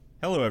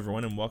Hello,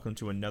 everyone, and welcome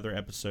to another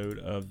episode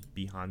of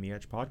Behind the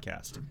Edge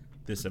podcast.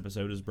 This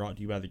episode is brought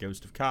to you by the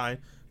Ghost of Kai,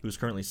 who is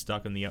currently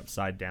stuck in the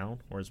Upside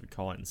Down, or as we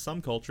call it in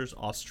some cultures,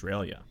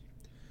 Australia.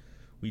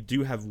 We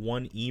do have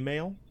one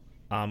email.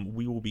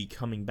 We will be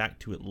coming back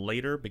to it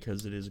later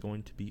because it is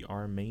going to be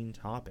our main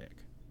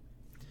topic.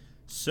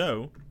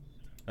 So,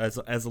 as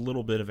a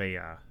little bit of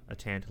a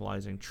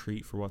tantalizing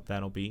treat for what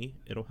that'll be,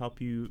 it'll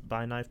help you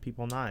buy knife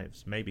people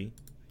knives. Maybe.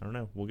 I don't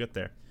know. We'll get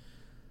there.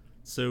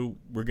 So,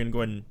 we're going to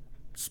go ahead and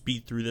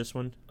speed through this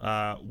one.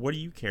 What are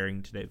you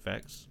carrying today,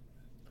 Vex?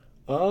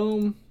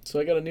 So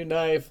I got a new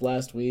knife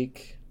last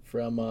week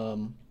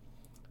from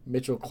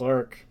Mitchell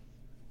Clark.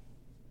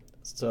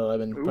 So I've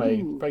been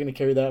probably gonna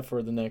carry that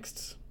for the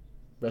next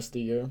rest of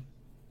the year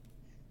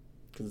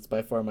because it's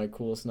by far my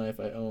coolest knife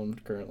I own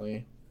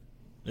currently.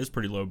 It's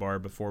pretty low bar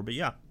before, but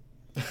yeah.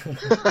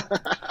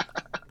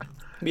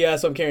 Yeah,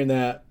 so I'm carrying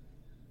that.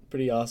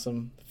 Pretty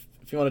awesome.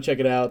 If you want to check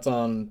it out,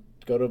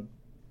 go to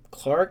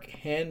Clark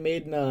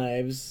Handmade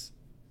Knives.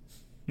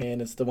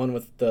 And it's the one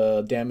with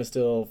the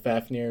Damastil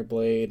Fafnir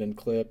blade and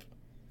clip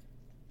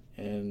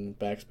and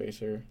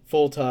backspacer.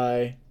 Full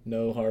tie,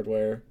 no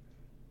hardware,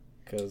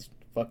 because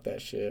fuck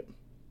that shit.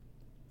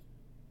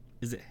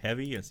 Is it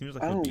heavy? It seems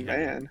like it would be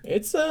heavy.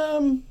 It's a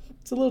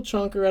little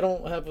chunker. I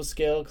don't have a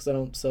scale because I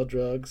don't sell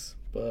drugs,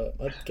 but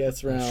I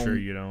guess around I'm sure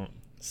you don't.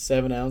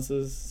 7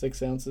 ounces,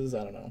 6 ounces.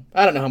 I don't know.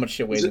 I don't know how much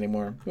shit weighs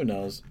anymore. Who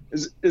knows?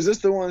 Is this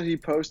the one that he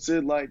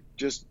posted like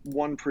just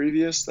one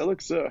previous? That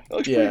looks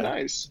pretty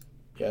nice.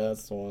 Yeah,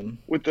 that's the one.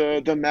 With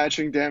the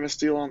matching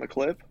Damastil on the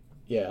clip?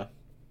 Yeah.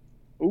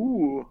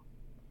 Ooh.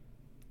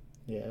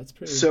 Yeah, it's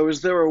pretty... So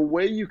is there a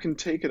way you can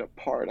take it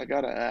apart? I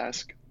gotta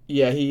ask.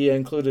 Yeah, he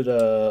included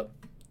a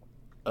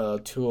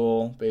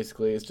tool,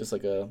 basically. It's just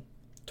like a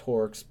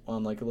Torx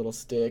on like a little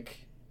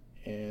stick,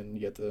 and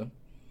you have to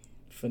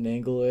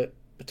finagle it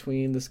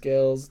between the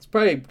scales. It's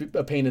probably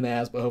a pain in the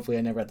ass, but hopefully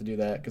I never have to do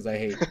that, because I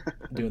hate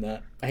doing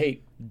that. I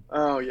hate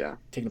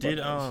taking apart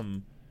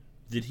things.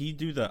 Did he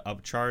do the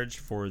upcharge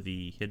for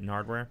the hidden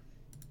hardware?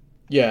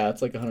 Yeah,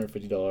 it's like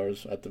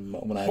 $150 at the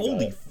moment I got it.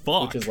 Holy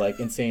fuck. Which is like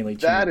insanely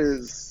cheap.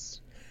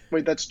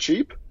 Wait, that's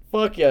cheap?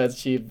 Fuck yeah,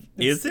 it's cheap.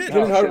 Is it?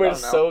 Hidden hardware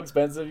is so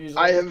expensive usually.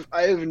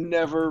 I have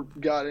never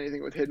got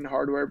anything with hidden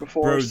hardware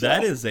before. Bro,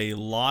 that is a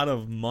lot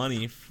of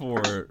money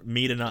for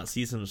me to not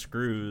see some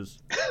screws.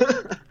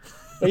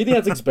 Oh, you think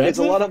that's expensive? It's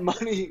a lot of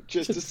money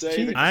just to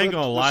say. I ain't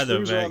gonna lie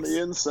though, Vex. On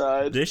the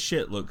inside. This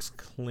shit looks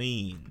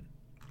clean.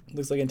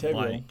 Looks like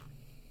integral. Like,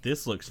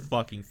 this looks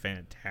fucking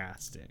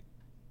fantastic.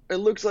 It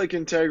looks like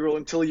integral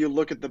until you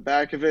look at the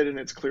back of it, and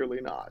it's clearly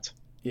not.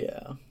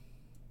 Yeah.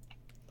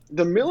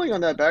 The milling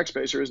on that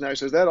backspacer is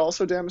nice. Is that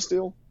also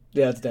Damastil?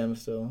 Yeah, it's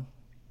Damastil.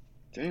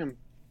 Damn.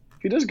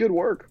 He does good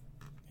work.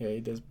 Yeah, he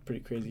does pretty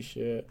crazy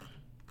shit.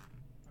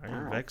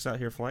 Wow. Vex out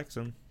here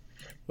flexing.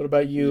 What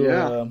about you?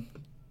 Yeah.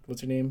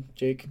 What's your name?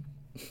 Jake?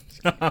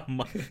 It's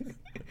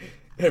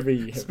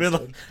been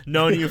like,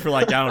 known you for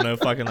like, I don't know,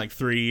 fucking like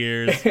 3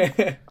 years.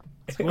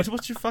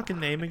 What's your fucking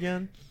name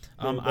again?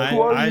 Who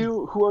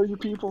are you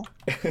people?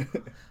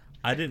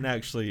 I didn't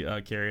actually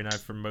carry a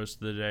knife for most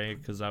of the day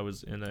because I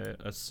was in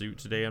a suit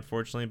today,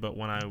 unfortunately. But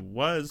when I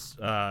was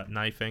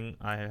knifing,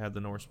 I had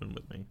the Norseman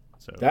with me.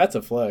 So that's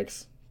a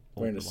flex.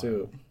 Wearing a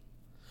suit.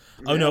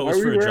 Oh no, it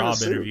was for a job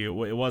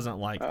interview. It wasn't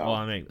like,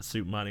 I make the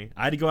suit money.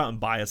 I had to go out and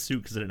buy a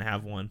suit because I didn't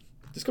have one.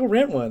 Just go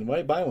rent one.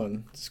 Why buy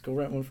one? Just go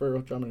rent one for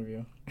a job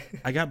interview.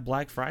 I got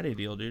Black Friday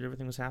deal, dude.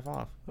 Everything was half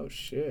off. Oh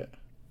shit!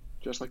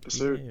 Just like the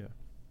suit. Yeah.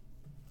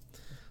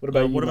 What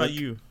about you? What about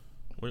you?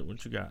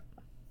 What you got?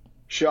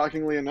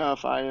 Shockingly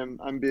enough,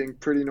 I'm being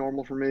pretty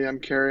normal for me. I'm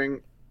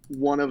carrying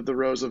one of the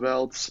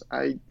Roosevelts.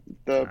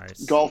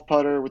 Nice. Golf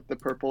putter with the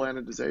purple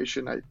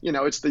anodization.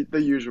 It's the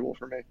usual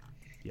for me.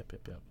 Yep.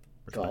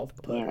 Golf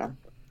putter. Yeah.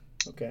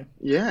 Okay.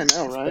 Yeah, I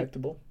know, right?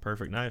 Respectable.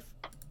 Perfect knife.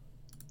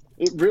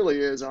 It really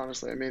is,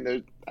 honestly. I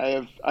mean,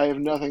 I have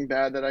nothing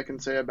bad that I can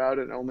say about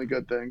it. Only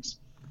good things.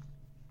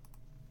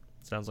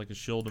 Sounds like a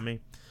shill to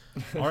me.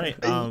 All right.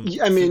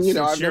 I mean,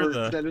 I've never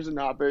pretended to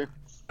not be.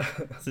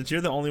 Since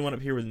you're the only one up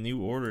here with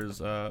new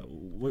orders,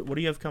 what do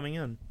you have coming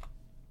in?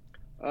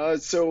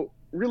 So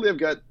really, I've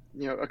got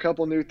a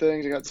couple new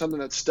things. I got something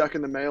that's stuck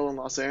in the mail in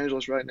Los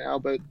Angeles right now,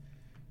 but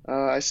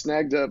I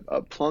snagged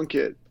a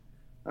Plunkett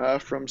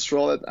from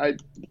Stroll.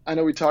 I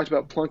know we talked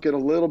about Plunkett a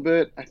little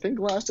bit, I think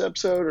last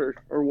episode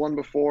or one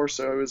before,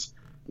 so it was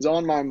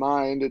on my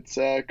mind. It's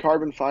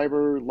carbon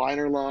fiber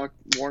liner lock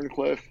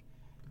Wharncliffe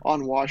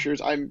on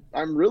washers. I'm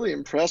really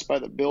impressed by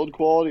the build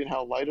quality and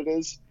how light it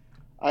is.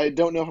 I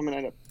don't know if I'm going to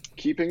end up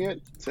keeping it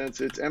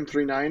since it's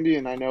M390,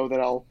 and I know that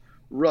I'll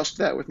rust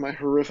that with my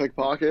horrific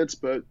pockets,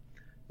 but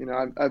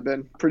I've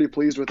been pretty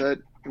pleased with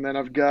it. And then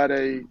I've got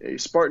a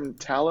Spartan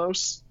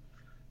Talos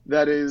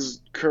that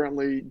is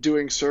currently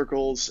doing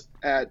circles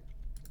at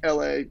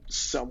LA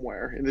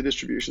somewhere in the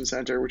distribution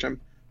center, which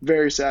I'm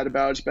very sad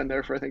about. It's been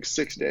there for I think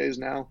 6 days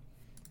now.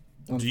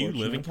 Do you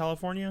live in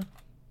California?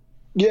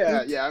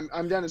 Yeah.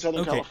 I'm down in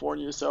Southern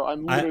California, so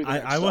I'm literally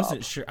I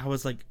wasn't sure. I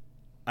was like,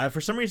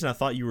 for some reason I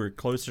thought you were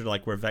closer to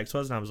like where Vex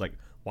was, and I was like,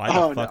 Why the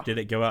Oh, fuck no. did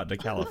it go out to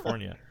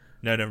California?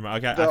 No, never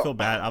mind. Okay, No. I feel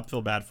bad. I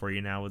feel bad for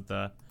you now with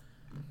the.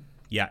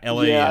 Yeah,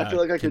 LA. Yeah, I feel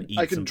like I can could eat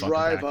I some could fucking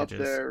drive up packages.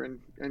 there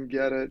and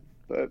get it,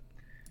 but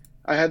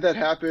I had that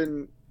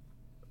happen.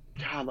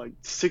 God, like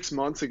 6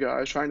 months ago, I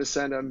was trying to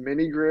send a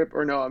mini grip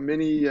or no, a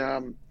mini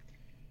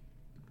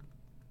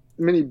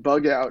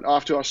bug out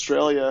off to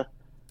Australia,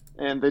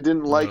 and they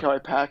didn't like how I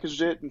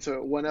packaged it, and so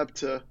it went up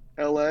to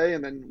LA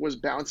and then was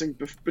bouncing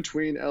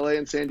between LA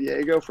and San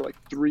Diego for like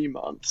 3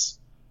 months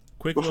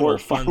Quick before little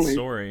it fun finally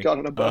story. got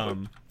on a boat.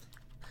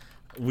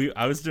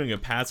 I was doing a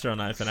pass-through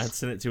knife and I'd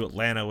sent it to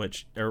Atlanta,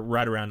 or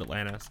right around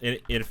Atlanta.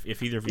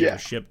 If either of you Yeah. are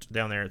shipped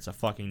down there, it's a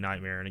fucking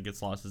nightmare and it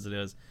gets lost as it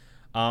is.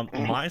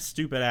 My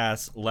stupid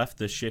ass left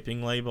the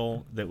shipping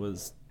label that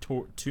was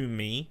to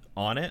me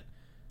on it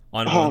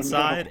on Oh, one no.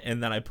 side,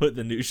 and then I put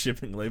the new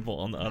shipping label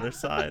on the other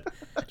side,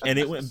 and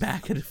it went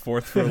back and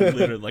forth for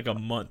literally like a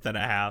month and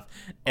a half.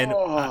 And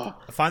Oh.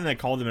 finally I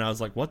called them and I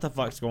was like, "What the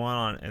fuck's going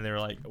on?" And they were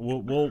like,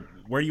 "Well,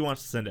 where do you want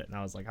us to send it?" And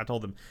I was like, I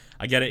told them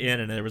I get it in,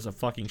 and there was a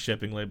fucking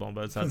shipping label on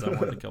both sides. I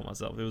wanted to kill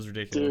myself. It was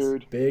ridiculous.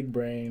 Dude, Big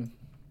brain.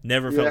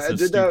 Never Yeah, felt I so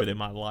did stupid that- in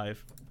my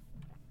life.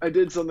 I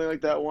did something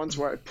like that once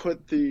where I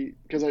put I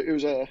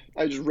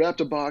just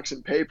wrapped a box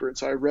in paper, and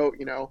so I wrote,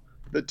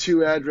 the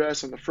to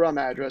address and the from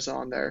address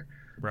on there.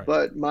 Right.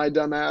 But my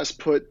dumbass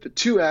put the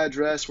to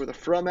address where the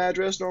from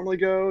address normally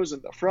goes,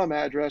 and the from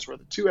address where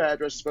the to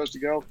address is supposed to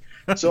go.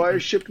 So I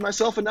shipped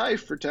myself a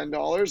knife for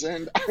 $10,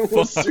 and I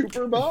was Fuck.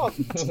 super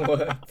bummed.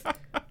 What?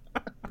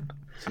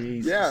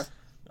 Jesus.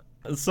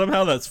 Yeah.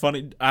 Somehow that's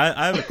funny.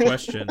 I have a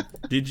question.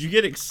 Did you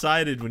get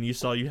excited when you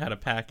saw you had a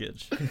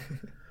package?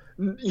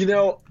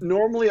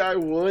 Normally I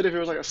would if it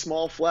was like a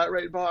small flat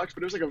rate box,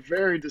 but it was like a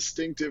very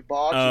distinctive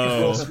box. It was Oh.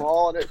 real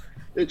small, and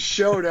it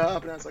showed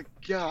up, and I was like,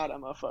 God,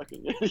 I'm a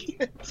fucking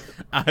idiot.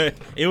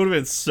 It would have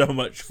been so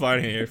much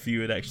funnier if you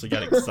had actually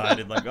got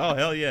excited, like, "Oh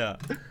hell yeah!"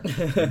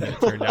 And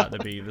it turned out to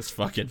be this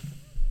fucking.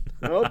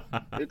 Nope,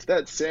 it's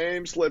that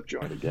same slip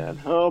joint again.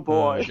 Oh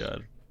boy. Oh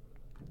god.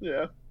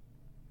 Yeah.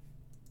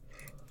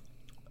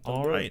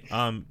 All right.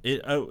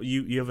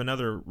 You have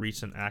another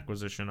recent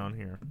acquisition on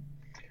here.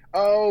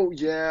 Oh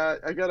yeah,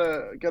 I got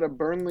a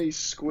Burnley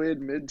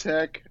Squid Mid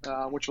Tech,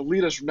 which will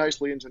lead us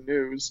nicely into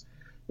news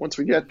once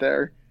we get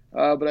there.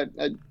 But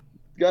I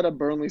got a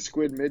Burnley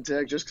Squid Mid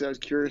Tech just because I was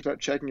curious about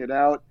checking it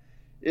out.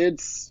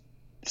 It's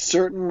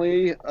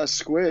certainly a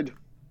squid.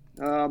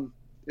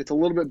 It's a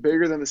little bit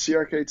bigger than the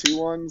CRK2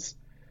 ones.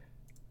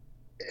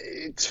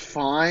 It's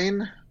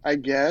fine, I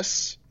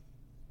guess.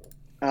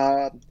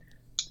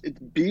 It's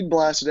bead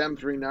blasted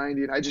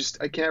M390, and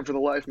I can't for the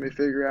life of me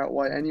figure out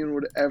why anyone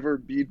would ever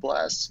bead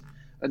blast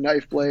a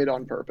knife blade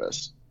on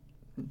purpose.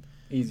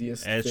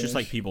 Easiest. And it's just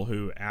like finish. people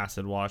who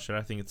acid wash it.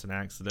 I think it's an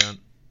accident.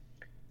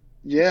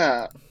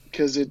 Yeah,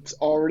 because it's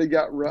already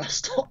got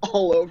rust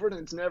all over it,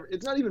 and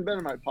it's not even been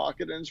in my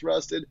pocket and it's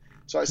rusted.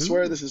 So I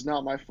swear this is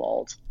not my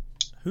fault.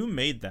 Who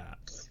made that?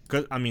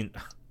 Because I mean,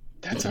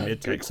 That's it's a a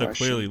mid good tech, so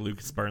question. clearly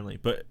Lucas Burnley.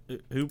 But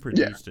who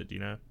produced it? Do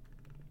you know?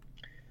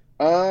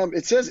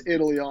 It says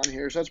Italy on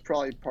here, so that's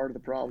probably part of the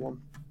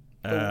problem.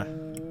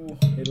 Ooh,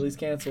 Italy's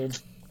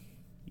canceled.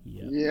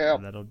 Yeah.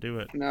 That'll do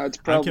it. No, it's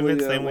I'm probably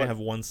convinced they only what- have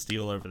one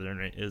steel over there,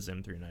 and it is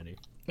M390.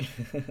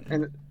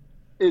 and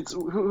it's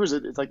who's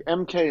it? It's like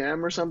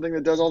MKM or something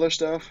that does all their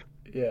stuff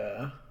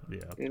Yeah. Yeah.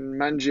 in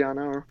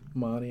Mangiano or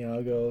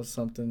Maniago,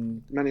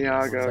 something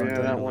Maniago. Something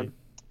Yeah, that Italy. one.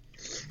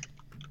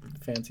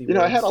 fancy.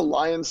 I had a words.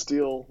 Lion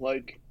Steel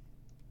like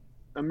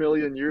a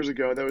million years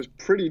ago that was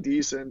pretty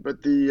decent,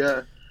 but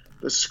the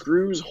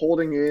screws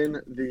holding in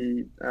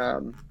the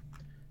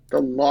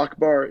lock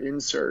bar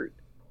insert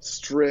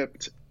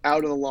stripped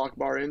out of the lock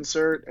bar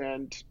insert,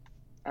 and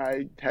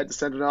I had to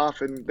send it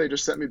off, and they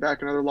just sent me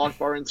back another lock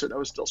bar insert that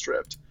was still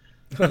stripped.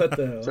 What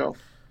the hell? So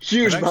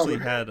huge I've actually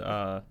bummer.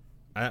 had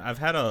I've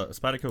had a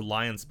Spyderco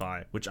Lion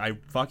Spy, which I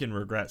fucking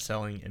regret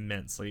selling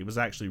immensely. It was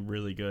actually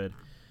really good,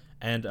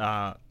 and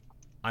I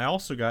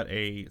also got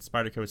a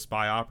Spyderco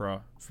Spy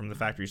Opera from the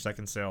factory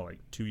second sale like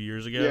 2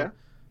 years ago.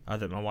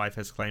 That my wife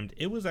has claimed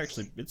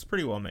it's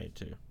pretty well made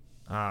too.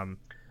 Yeah.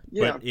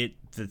 But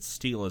the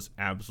steel is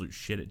absolute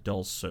shit. It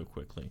dulls so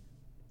quickly.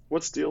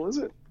 What steel is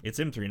it? It's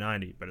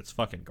M390, but it's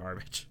fucking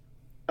garbage.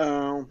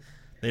 Oh.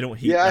 They don't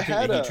heat. Yeah, I I think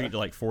had they heat a- treat to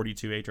like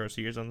 42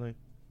 HRC or something.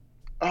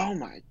 Oh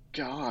my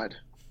god.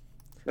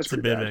 That's It's a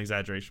pretty bit of bad. an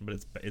exaggeration, but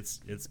it's.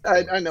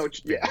 I know.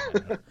 Yeah.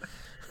 Yeah.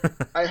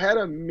 I had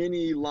a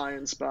mini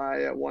Lion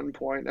Spy at one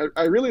point.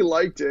 I really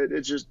liked it.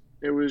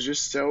 It was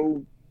just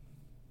so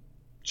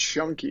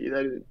chunky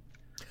that it.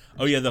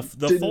 Oh yeah, the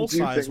Didn't full do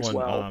size things one.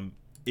 well.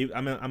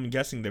 I'm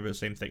guessing they were the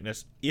same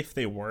thickness. If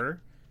they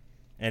were,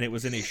 and it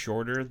was any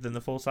shorter than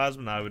the full size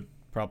one, I would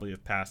probably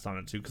have passed on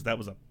it too, because that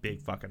was a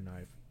big fucking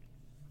knife.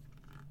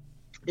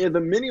 Yeah,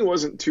 the mini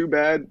wasn't too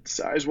bad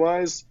size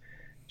wise.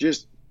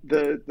 Just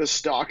the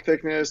stock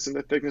thickness and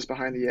the thickness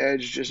behind the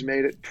edge just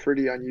made it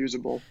pretty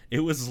unusable.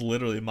 It was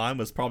literally mine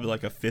was probably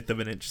like 1/5 of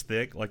an inch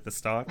thick, like the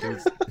stock. It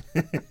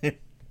was,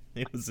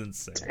 it was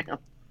insane.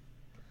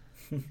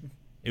 Damn.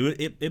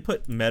 It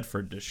put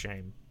Medford to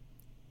shame.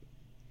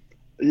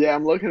 Yeah,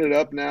 I'm looking it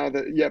up now.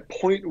 That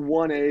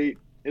 0.18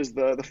 is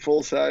the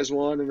full size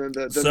one, and then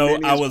the So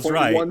mini I is was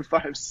right.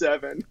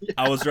 0.157. Yeah,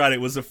 I was right. It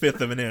was a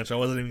fifth of an inch. I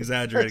wasn't even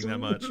exaggerating that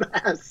much.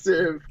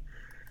 massive.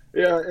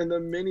 Yeah, and the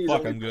mini is Fuck,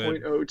 only I'm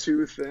good.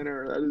 0.02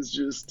 thinner. That is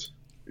just.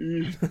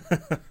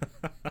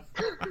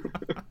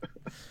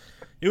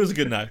 It was a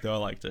good knife, though. I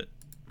liked it.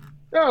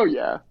 Oh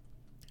yeah.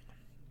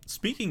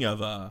 Speaking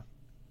of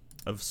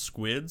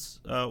squids,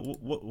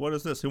 what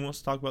is this? Who wants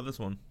to talk about this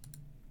one?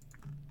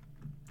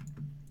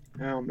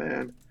 Oh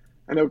man,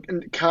 I know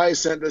and Kai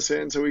sent this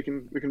in, so we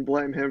can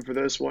blame him for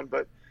this one.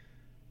 But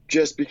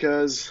just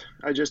because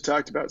I just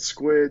talked about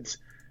squids,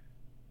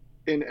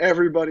 and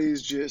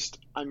everybody's just,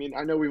 I mean,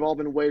 I know we've all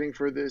been waiting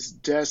for this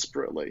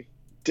desperately,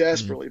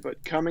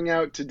 but coming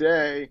out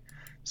today,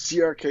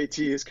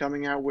 CRKT is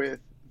coming out with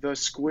the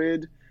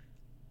Squid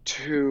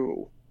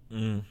 2.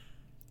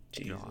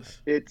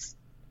 Jesus. It's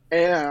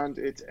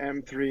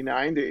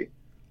M390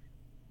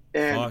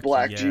 and Fuck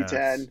Black yes.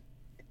 G10,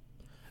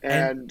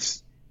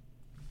 and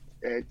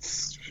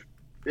it's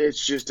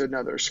just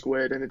another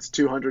squid, and it's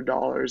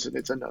 $200, and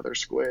it's another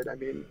squid. I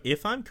mean,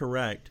 If I'm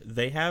correct,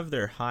 they have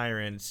their higher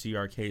end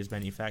CRKs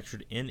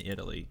manufactured in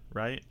Italy,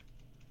 right?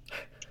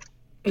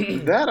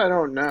 that I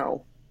don't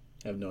know.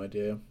 I have no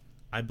idea.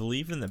 I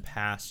believe in the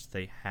past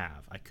they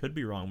have. I could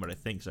be wrong, but I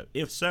think so.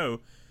 If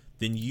so,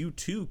 then you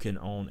too can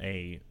own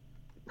a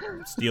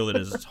steel that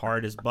is as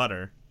hard as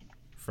butter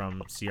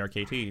from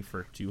CRKT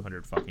for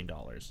 $200 fucking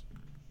dollars.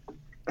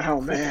 Oh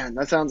man,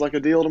 that sounds like a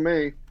deal to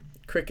me.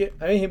 Cricket?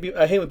 I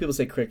hate when people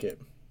say cricket.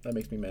 That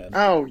makes me mad.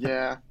 Oh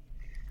yeah.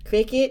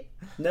 Cricket?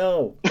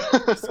 No.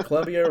 It's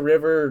Columbia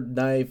River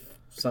knife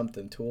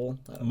something tool.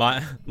 I don't know.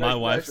 My Knife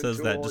wife and says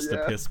that tool, just yeah.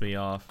 to piss me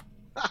off.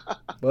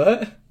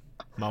 What?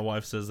 My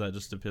wife says that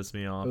just to piss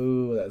me off.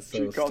 Ooh, that's so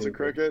She calls it stupid.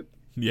 cricket.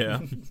 Yeah.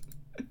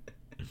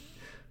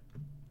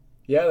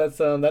 Yeah, that's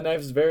that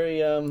knife's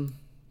very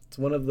it's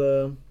one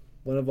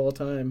of all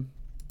time.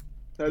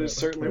 That is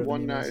certainly Whatever the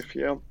one name is. knife.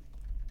 Yeah.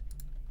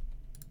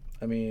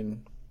 I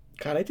mean,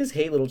 God, I just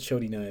hate little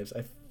chody knives.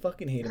 I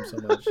fucking hate them so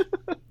much.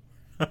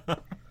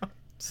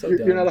 So You're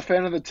dumb. not a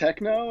fan of the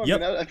Techno?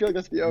 Yep. I feel like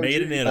that's the OG.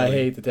 Made in Italy. I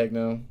hate the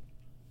techno.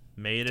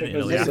 Made in Techno's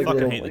Italy. I just like a fucking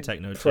little, hate the like,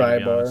 Techno too, pry to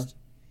be bar. honest.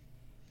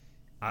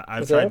 I've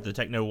What's tried that? the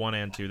Techno 1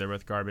 and 2. They're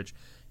both garbage.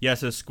 Yeah,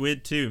 so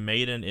Squid 2,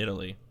 made in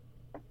Italy.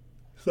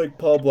 It's like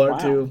Paul Blart Wow.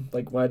 too.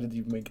 Like, why did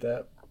you make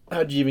that?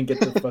 How'd you even get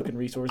the fucking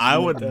resources? I to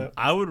make would that?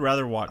 I would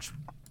rather watch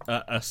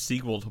a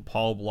sequel to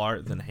Paul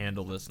Blart than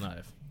handle this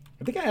knife.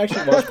 I think I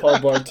actually watched Paul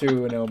Blart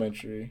 2 in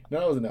elementary.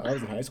 No, I was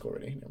in high school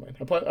already. Never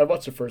mind. I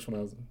watched the first one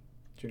when I was in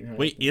junior high.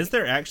 Wait, is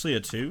there actually a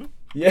 2? I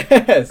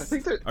Yes.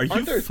 think that, Are you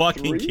aren't there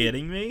fucking 3?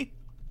 kidding me?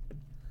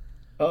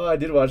 Oh, I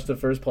did watch the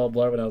first Paul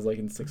Blart when I was like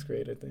in 6th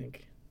grade, I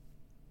think.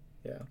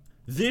 Yeah.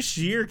 This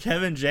year,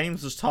 Kevin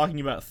James was talking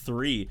about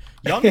 3.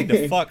 Y'all need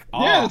to fuck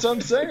off. Yeah, that's what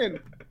I'm saying.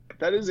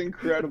 That is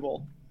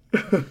incredible.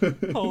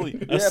 Holy,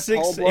 Yeah,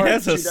 Paul it Blart,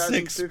 has a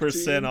 2015.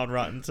 6% on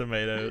Rotten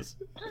Tomatoes.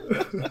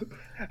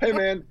 Hey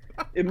man,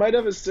 it might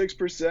have a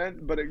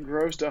 6%, but it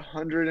grossed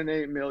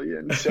 108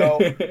 million. So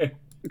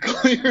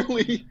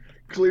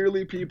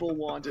clearly people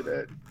wanted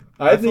it.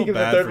 I I think feel if the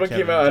bad third for one came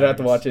Kevin out, I'd have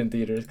to James. watch it in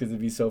theaters because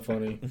it'd be so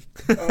funny.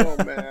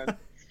 Oh man.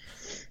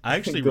 I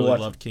actually Go really watch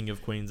it. loved King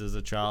of Queens as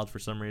a child for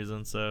some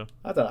reason, so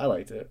I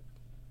liked it.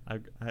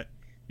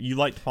 you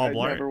liked Paul I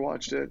Blart? never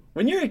watched it.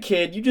 When you're a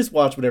kid, you just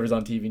watch whatever's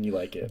on TV and you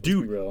like it. Let's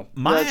Dude, be real.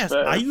 My That's ass,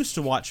 fair. I used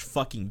to watch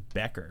fucking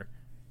Becker,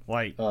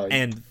 like Oh,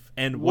 and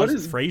What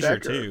was is Frasier Becker?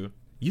 too.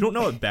 You don't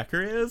know what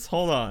Becker is?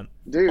 Hold on,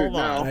 Dude, Hold no.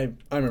 on.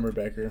 I remember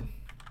Becker.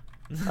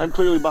 I'm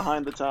clearly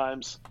behind the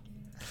times.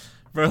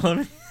 bro. Let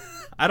me.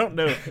 I don't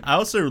know. I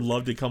also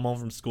loved to come home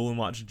from school and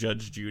watch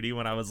Judge Judy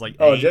when I was like 8.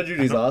 Oh, Judge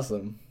Judy's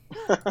awesome.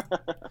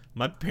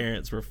 My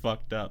parents were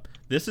fucked up.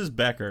 This is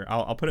Becker.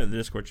 I'll put it in the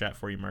Discord chat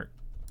for you, Merc.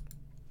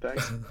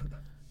 Thanks.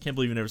 Can't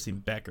believe you've never seen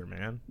Becker,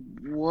 man.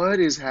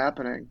 What is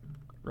happening?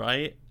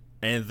 Right?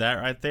 And that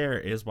right there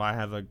is why I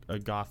have a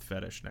goth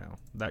fetish now.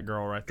 That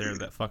girl right there,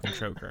 that fucking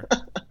choker.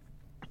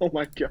 Oh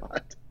my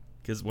god.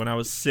 Because when I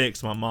was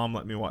 6, my mom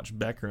let me watch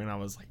Becker, and I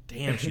was like,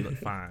 damn, she looked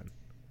fine.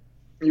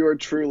 You are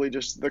truly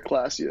just the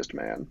classiest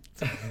man.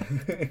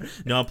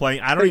 No, I'm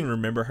playing. I don't even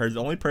remember her.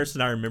 The only person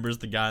I remember is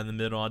the guy in the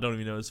middle. I don't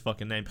even know his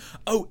fucking name.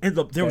 Oh, and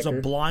there was a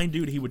Becker. blind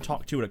dude he would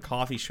talk to at a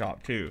coffee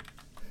shop, too.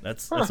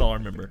 That's all I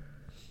remember.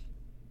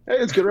 Hey,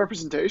 it's good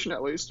representation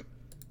at least.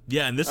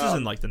 Yeah, and this is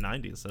in like the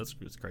 90s, so it's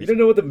You crazy. don't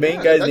know what the main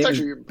Yeah, guy's that's name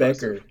actually is?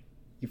 impressive. Becker.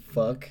 You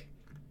fuck.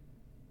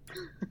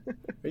 Are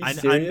you I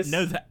serious?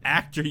 know the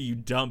actor, you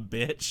dumb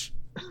bitch.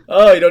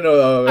 Oh, you don't know.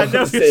 Oh, I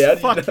know was gonna say,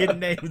 his how do you fucking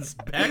know? name's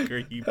Becker,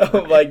 you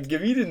Oh my! If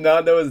you did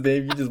not know his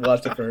name, you just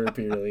watched it for her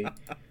purely.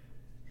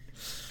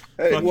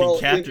 Hey, fucking well,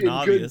 Captain in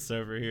Obvious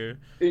over here.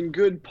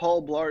 good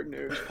Paul Blart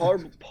news,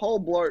 Paul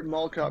Blart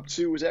Mall Cop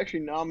 2 was actually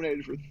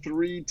nominated for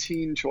 3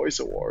 Teen Choice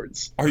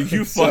Awards. Are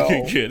you So-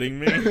 fucking kidding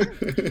me?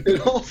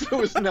 It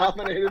also was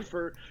nominated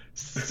for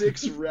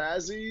 6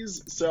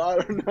 Razzies, so I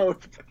don't know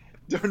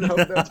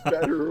if that's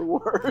better or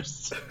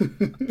worse.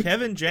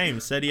 Kevin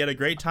James said he had a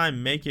great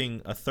time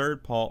making a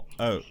third Paul.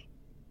 Oh,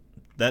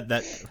 That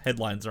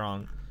headline's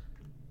wrong.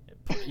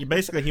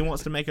 Basically, he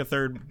wants to make a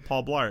third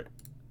Paul Blart.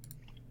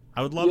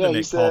 I would love to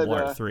make Paul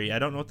Blart 3. I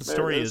don't know what the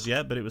story is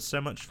yet, but it was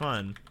so much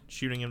fun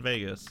shooting in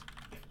Vegas.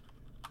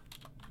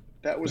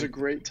 That was a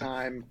great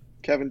time,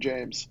 Kevin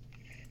James.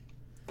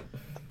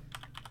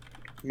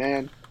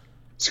 Man.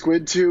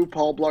 Squid 2,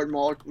 Paul Blart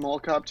Mall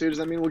Cop 2. Does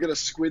that mean we'll get a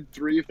Squid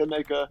 3 if they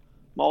make a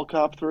Mall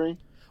Cop 3?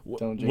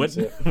 Don't jinx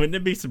it. Wouldn't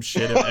it be some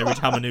shit if every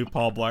time a new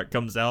Paul Blart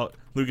comes out,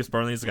 Lucas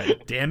Burnley's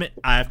like, damn it,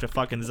 I have to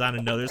fucking design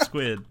another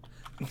Squid.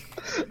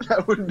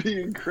 That would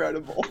be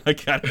incredible. I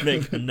gotta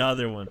make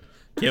another one.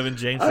 Kevin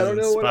James I has don't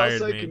know what else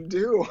inspired I me. can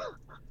do.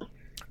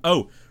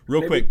 Oh,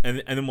 real quick,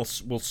 and then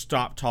we'll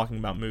stop talking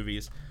about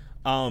movies.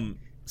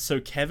 So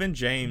Kevin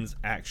James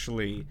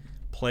actually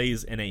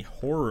plays in a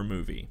horror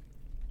movie.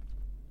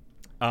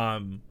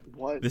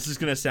 What? This is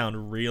gonna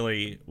sound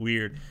really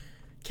weird.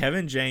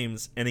 Kevin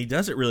James, and he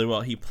does it really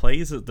well. He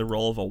plays the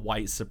role of a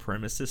white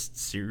supremacist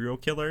serial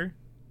killer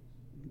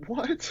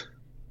What?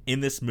 in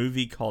this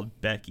movie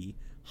called Becky.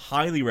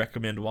 Highly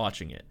recommend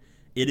watching it.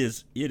 It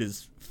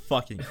is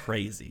fucking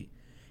crazy,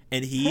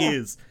 and he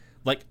is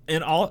like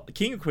in all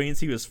King of Queens.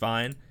 He was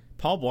fine.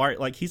 Paul Blart,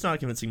 like, he's not a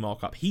convincing mall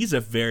cop. He's a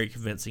very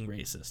convincing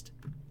racist.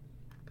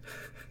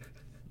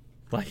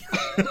 Like,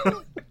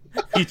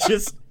 he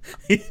just.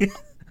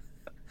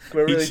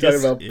 We're really talking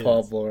about is.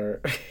 Paul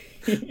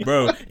Blart.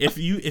 Bro,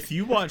 if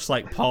you watch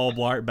like Paul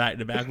Blart back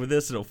to back with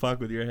this, it'll fuck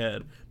with your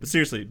head. But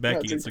seriously,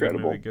 Becky, That's it's a good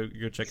incredible. movie.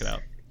 Go check it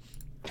out.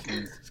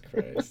 Jesus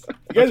Christ.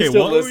 You guys Okay, are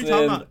still what were we talking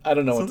listening. about? I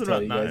don't know what to Something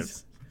tell you about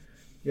guys.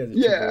 You guys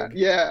are too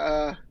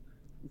Yeah, bored.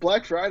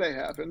 Black Friday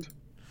happened.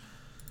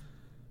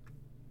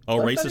 Oh,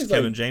 Black racist Friday's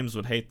Kevin like- James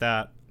would hate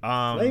that.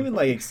 Not even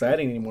like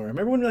exciting anymore.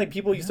 Remember when like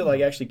people used to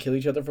like actually kill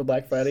each other for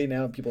Black Friday?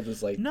 Now people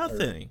just like are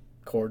nothing.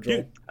 cordial.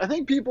 Dude. I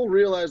think people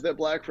realize that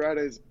Black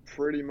Friday is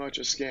pretty much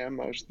a scam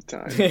most of the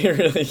time. It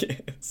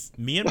really is.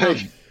 Me and Like,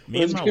 my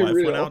let's wife be went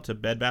real. out to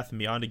Bed Bath and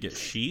Beyond to get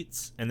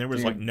sheets, and there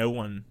was like no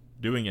one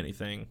doing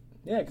anything.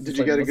 Yeah. 'cause Did it's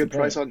you like, get a what's the good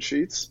price point? on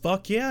sheets?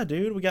 Fuck yeah,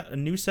 dude! We got a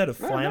new set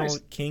of Oh, flannel nice.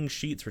 king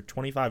sheets for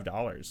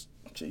 $25.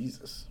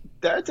 Jesus.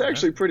 That's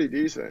actually pretty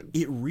decent.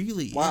 It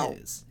really Wow.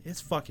 is. It's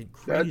fucking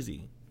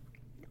crazy.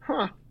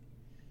 Huh.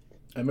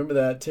 I remember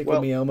that Tickle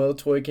Well- Me Elmo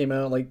toy came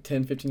out like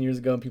 10, 15 years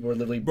ago, and people were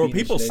literally Bro,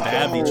 beating people the shit out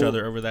stab of each Oh,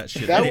 other over that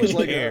shit. That They was didn't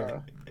like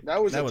care.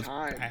 that was That a was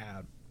time.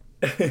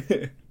 bad.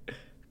 them.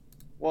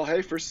 Well,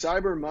 hey, for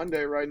Cyber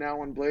Monday right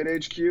now on Blade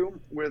HQ,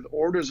 with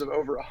orders of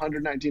over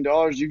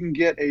 $119, you can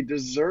get a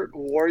Desert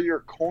Warrior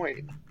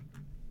coin.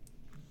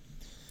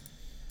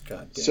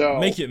 God damn. So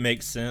Make it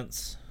make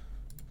sense.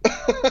 Do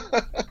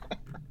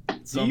you-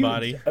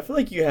 Somebody. I feel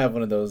like you have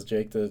one of those,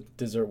 Jake, the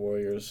Desert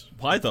Warriors.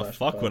 Why the Flash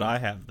fuck would card. I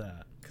have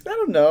that? 'Cause I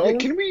don't know. Yeah,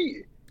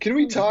 can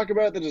we talk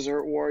about the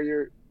Desert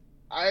Warrior?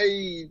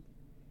 I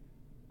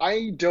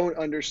don't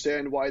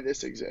understand why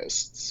this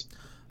exists.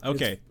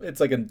 Okay, It's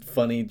like a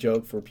funny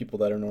joke for people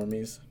that are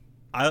normies.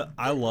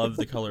 I love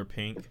the color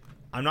pink.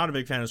 I'm not a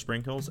big fan of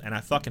sprinkles, and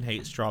I fucking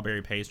hate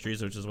strawberry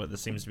pastries, which is what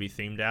this seems to be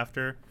themed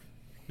after.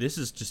 This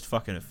is just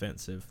fucking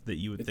offensive that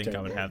you would It's think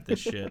I would terrible. have this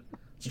shit.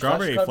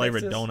 Strawberry Card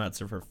flavored mixes?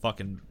 donuts are for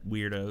fucking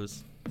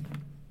weirdos.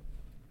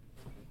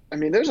 I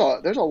mean, there's a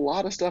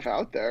lot of stuff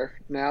out there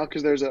now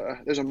because there's a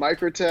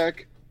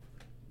Microtech,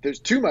 there's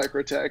two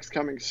Microtechs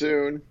coming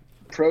soon,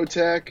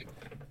 ProTech,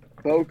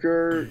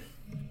 Boker,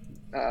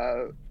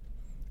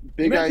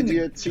 Big Imagine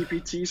Idea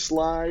TPT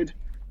Slide.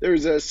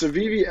 There's a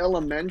Civivi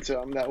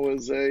Elementum that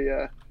was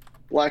a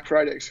Black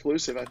Friday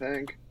exclusive, I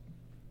think.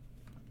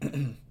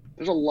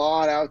 There's a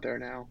lot out there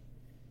now.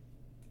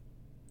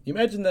 You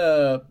imagine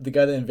the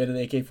guy that invented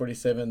the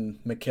AK-47,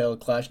 Mikhail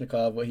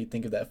Kalashnikov, what he'd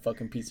think of that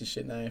fucking piece of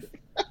shit knife.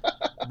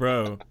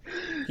 Bro,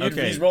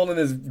 Okay. He's rolling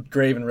his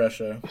grave in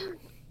Russia.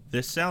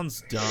 this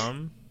sounds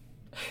dumb,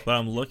 but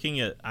I'm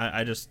looking at.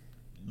 I just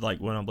like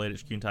went on Blade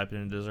HQ and typed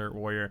in Desert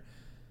Warrior.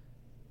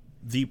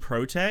 The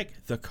ProTech,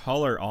 the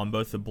color on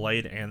both the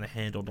blade and the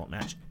handle don't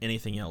match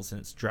anything else, and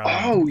it's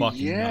driving me Oh,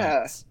 fucking yeah.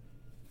 nuts.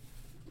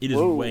 It is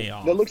Whoa, way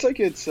off. That looks like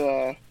it's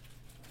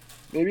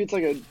maybe it's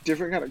like a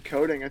different kind of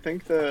coating. I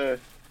think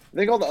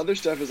all the other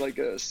stuff is like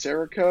a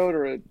Cerakote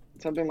or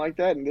something like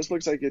that, and this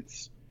looks like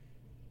it's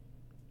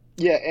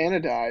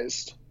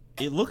anodized.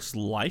 It looks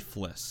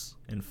lifeless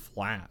and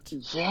flat.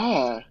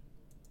 Yeah.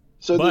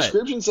 So the But-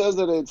 description says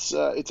that it's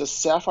a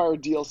sapphire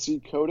DLC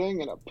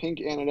coating and a pink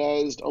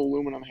anodized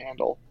aluminum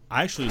handle.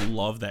 I actually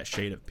love that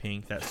shade of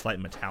pink, that slight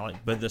metallic,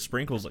 but the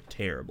sprinkles look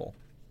terrible.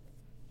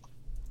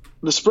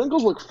 The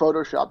sprinkles look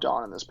photoshopped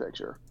on in this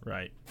picture.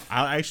 Right.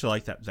 I actually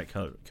like that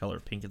color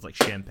of pink. It's like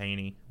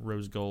champagne-y,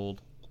 rose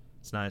gold.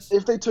 It's nice.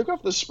 If they took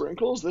off the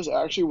sprinkles, this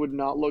actually would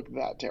not look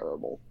that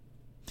terrible.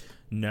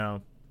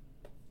 No,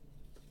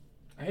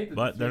 I hate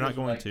but they're not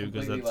going to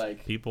because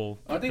that's people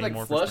Aren't they pay like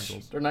more flush? for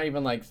sprinkles. They're not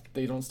even like,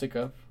 they don't stick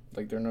up.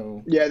 Like they're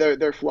no, Yeah,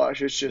 they're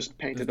flush. It's just there's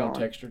painted no on.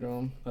 texture to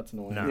them. That's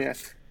annoying. No. Yeah.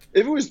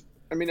 If it was,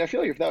 I mean, I feel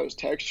like if that was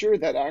texture,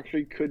 that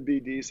actually could be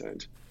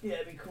decent. Yeah,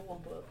 it'd be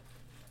cool, but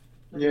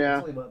Yeah.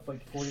 it's only about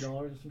like $40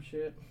 or some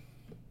shit.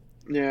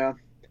 Yeah.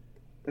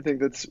 I think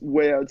that's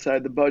way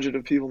outside the budget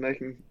of people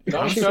making. It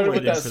all I'm started with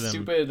waiting that for them.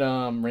 stupid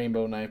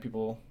rainbow knife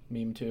people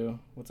meme too.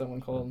 What's that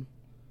one called?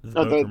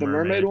 Oh, Boker the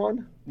mermaid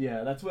one?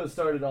 Yeah, that's what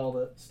started all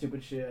the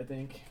stupid shit, I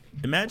think.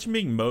 Imagine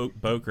being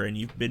Boker and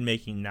you've been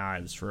making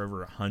knives for over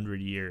 100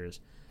 years,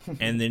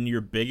 and then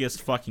your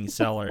biggest fucking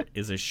seller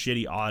is a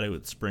shitty auto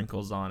with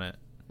sprinkles on it.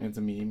 It's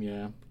a meme,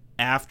 yeah.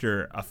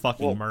 After a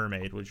fucking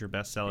mermaid was your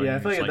best seller. Yeah, I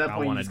and feel you're like at just that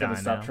point you I just want gotta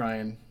to stop die now.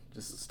 trying.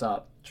 Just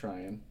stop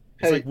trying.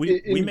 It's Hey, like we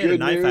in made a good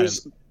knife news-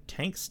 out of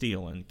tank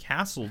steel and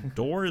castle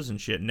doors and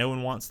shit. No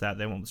one wants that.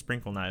 They want the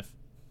sprinkle knife.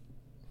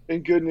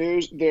 In good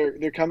news,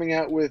 they're coming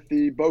out with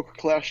the Boker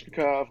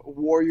Kalashnikov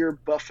Warrior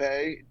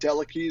Buffet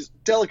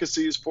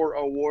delicacies for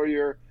a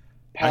warrior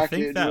I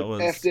think package that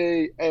with was-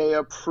 FDA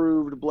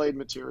approved blade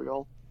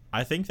material.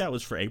 I think that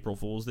was for April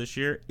Fool's this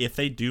year. If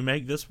they do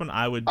make this one,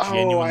 I would Oh,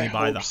 genuinely I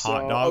buy hope the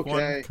hot so. dog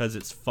one Okay. because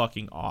it's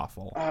fucking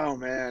awful. Oh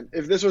man,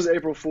 if this was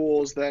April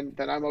Fool's, then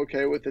I'm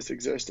okay with this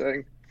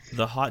existing.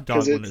 The hot dog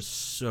 'Cause one it's- is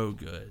so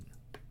good.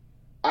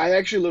 I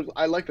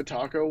like the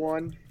taco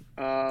one.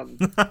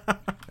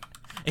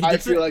 He I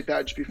doesn't- feel like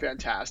that should be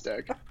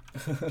fantastic.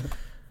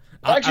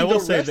 I Actually, will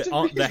the say rest that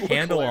of the these look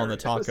handle on the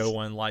hilarious. taco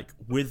one, like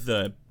with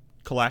the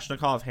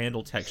Kalashnikov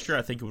handle texture,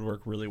 I think it would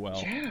work really well.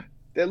 Yeah,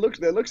 that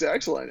looks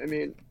excellent. I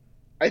mean,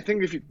 I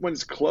think when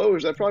it's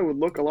closed, that probably would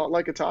look a lot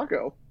like a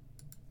taco.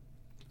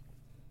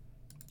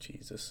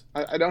 Jesus.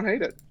 I don't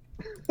hate it.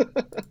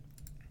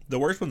 The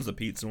worst one's the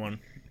pizza one.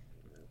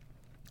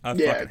 I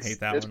Yeah, fucking hate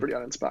that it's one. pretty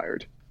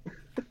uninspired.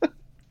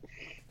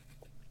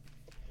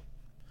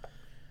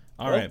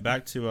 All right,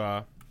 back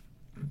to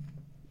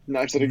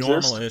Knives that exist.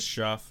 normal-ish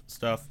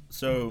stuff.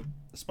 So,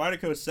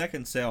 Spyderco's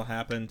second sale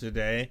happened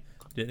today.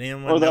 Did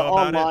anyone Or the know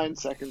about online it?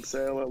 second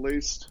sale, at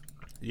least.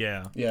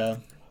 Yeah. Yeah,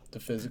 the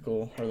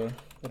physical or the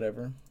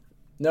whatever.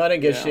 No, I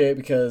didn't get Yeah. shit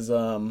because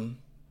I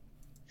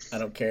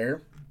don't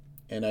care,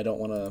 and I don't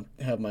want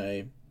to have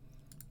my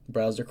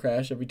browser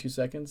crash every 2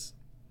 seconds.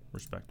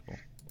 Respectable.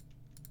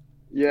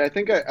 Yeah, I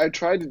think I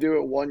tried to do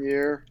it 1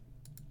 year,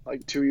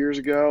 like 2 years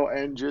ago,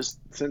 and just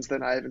since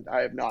then I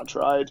have not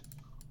tried.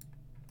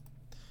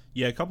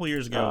 Yeah, a couple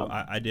years ago,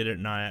 Um, I did it,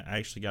 and I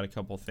actually got a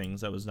couple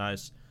things. That was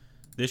nice.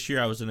 This year,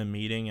 I was in a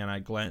meeting, and I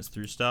glanced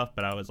through stuff,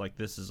 but I was like,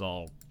 this is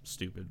all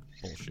stupid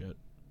bullshit.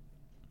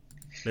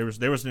 There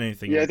wasn't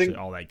anything Yeah, I actually think-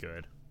 all that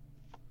good.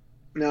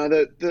 No,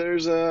 that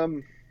there's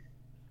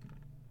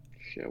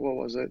shit, what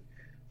was it?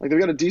 Like they've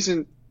got a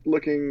decent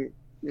looking,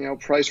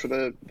 price for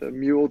the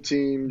Mule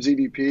Team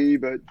ZDP,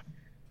 but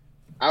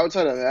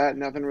outside of that,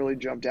 nothing really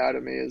jumped out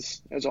at me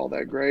as all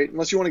that great.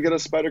 Unless you want to get a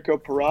Spyderco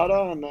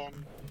Parada, and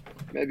then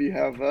maybe you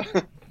have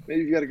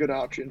maybe you got a good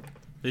option.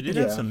 They did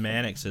have Yeah. some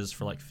Manixes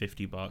for like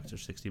 $50 or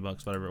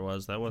 $60, whatever it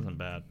was. That wasn't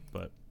bad,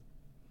 but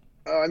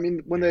I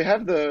mean, when they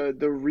have the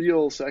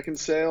real second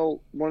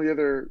sale, one of the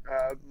other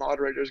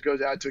moderators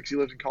goes out to because he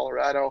lives in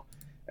Colorado,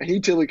 and he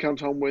typically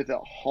comes home with a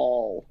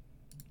haul.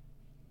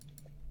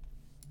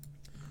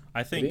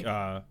 I think Really?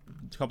 a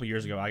couple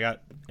years ago, I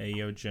got a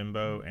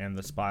Yojimbo and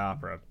the Spy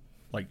Opera,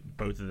 like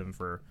both of them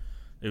for,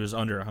 it was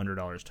under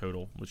 $100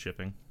 total with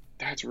shipping.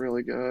 That's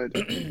really good.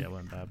 Yeah, it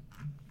wasn't bad.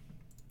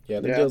 Yeah,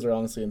 the Yeah. deals are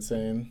honestly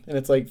insane, and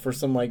it's like for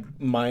some like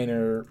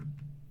minor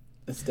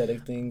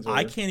aesthetic things. Or,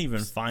 I can't even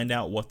find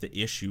out what the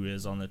issue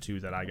is on the two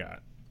that I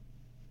got.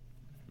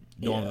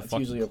 Don't have Yeah, a it's fucking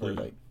usually over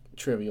clue. like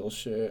trivial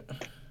shit.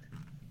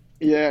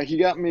 Yeah, he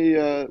got me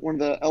one of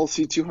the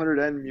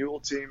LC200N Mule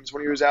Teams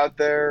when he was out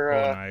there.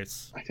 Oh,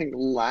 nice. I think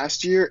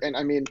last year, and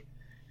I mean,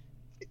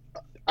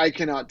 I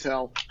cannot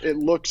tell. It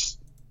looks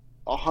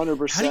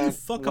 100% How do you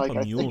fuck up like a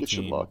I Mule think it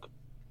should Team? look.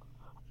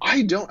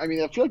 I don't. I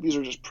mean, I feel like these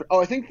are just.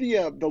 I think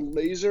the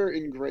laser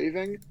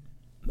engraving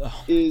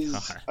Oh,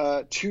 is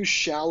God. too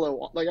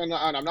shallow. Like I'm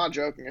not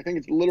joking. I think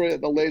it's literally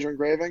the laser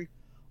engraving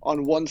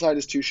on one side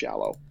is too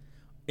shallow.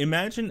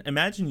 Imagine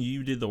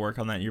you did the work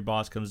on that, and your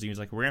boss comes to you and he's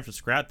like, "We're gonna have to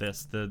scrap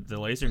this. The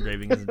laser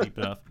engraving isn't deep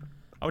enough."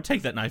 I would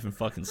take that knife and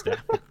fucking stab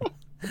him.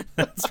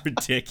 That's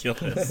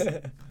ridiculous. I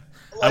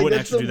Like, wouldn't that's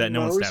actually do the that. No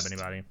one stab most-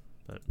 anybody.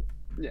 But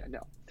Yeah,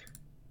 no.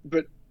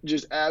 But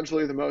just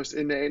absolutely the most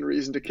inane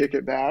reason to kick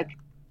it back.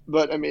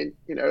 But I mean,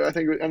 I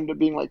think it ended up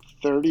being like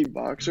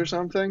 $30 or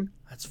something.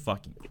 that's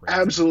fucking crazy.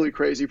 Absolutely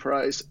crazy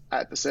price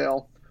at the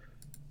sale.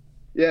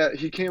 Yeah,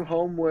 he came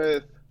home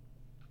with,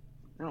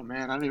 oh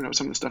man, I don't even know what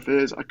some of the stuff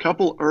is. A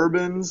couple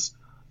Urbans,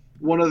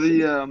 one of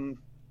the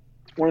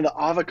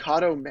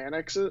avocado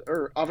Manixes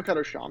or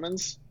avocado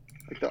Shamans,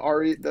 like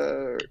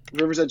the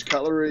River's Edge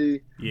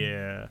Cutlery,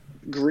 Yeah.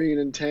 green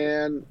and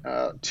tan,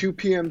 2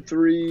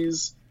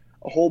 PM3s,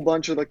 a whole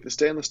bunch of like the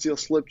stainless steel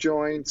slip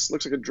joints,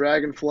 looks like a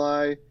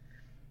dragonfly,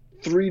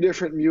 3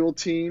 different Mule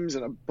Teams,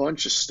 and a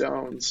bunch of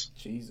stones.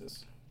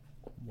 Jesus.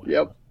 Wow.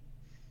 Yep.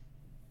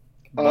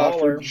 For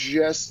Baller.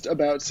 just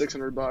about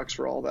 $600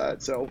 for all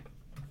that. So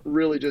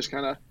really just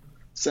kind of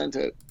sent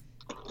it.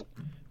 That's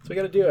what you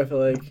gotta do, I feel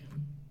like.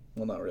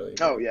 Well, not really.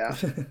 Oh, yeah.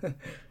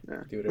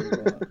 Yeah. Do whatever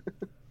you want.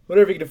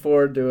 Whatever you can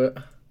afford, do it.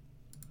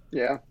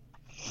 Yeah.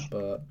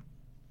 But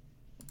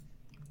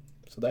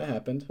so that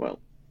happened.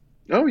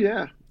 Oh,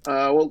 yeah.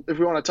 Well, if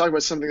we want to talk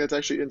about something that's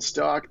actually in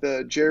stock,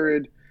 the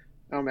Jared,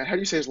 oh man, how do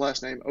you say his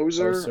last name?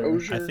 Oser.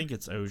 Ozier? I think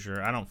it's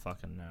Osier. I don't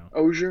fucking know.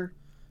 Ozier?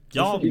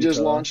 Y'all, from He just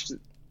Utah. launched.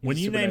 when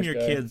He's a you super name nice your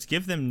guy. kids,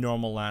 give them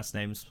normal last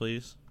names,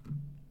 please.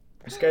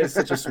 This guy's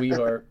such a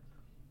sweetheart.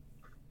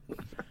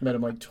 Met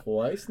him like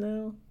twice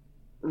now.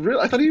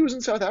 Really? I thought he was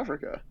in South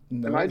Africa.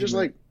 No, Am I he's just from-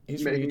 like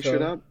he's from making Utah.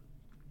 shit up?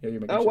 Yeah,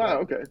 you're making Oh shit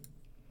wow, up. okay.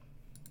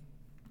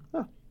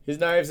 His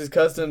knives, his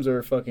customs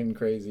are fucking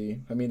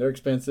crazy. I mean, they're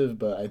expensive,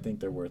 but I think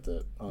they're worth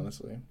it,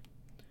 honestly.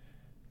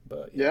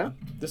 But Yeah?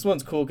 this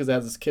one's cool because it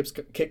has this kick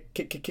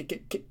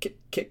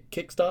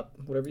stop,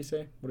 whatever you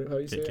say. How do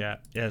you say Kit it?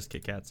 Kat. Yeah, it's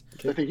Kit Kats.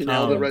 I think you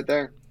nailed it right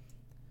there.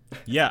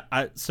 Yeah,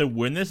 so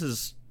when this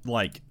is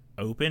like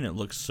open, it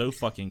looks so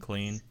fucking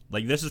clean.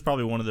 Like this is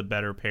probably one of the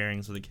better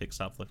pairings of the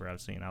kickstop flipper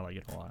I've seen. I like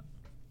it a lot.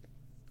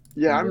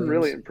 Yeah, I'm Williams.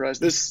 really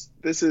impressed. This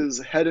is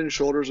head and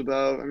shoulders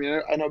above. I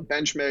mean, I know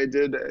Benchmade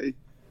did a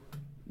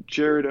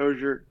Jared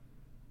Ozier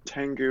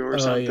Tengu or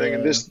something,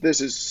 and yeah.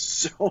 this is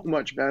so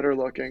much better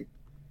looking.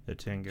 The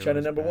Tango. China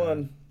is number bad.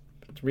 one.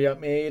 It's Riot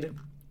made.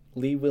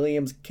 Lee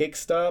Williams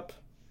Kickstop.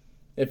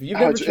 If you've Oh,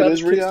 never it tried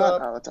is the Riyadh?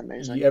 Kickstop, Oh, that's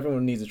amazing.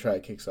 everyone needs to try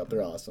Kickstop.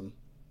 They're awesome.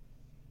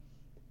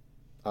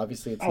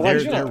 Obviously, it's Oh, They're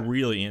yeah.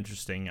 really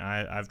interesting.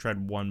 I've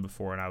tried one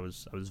before and I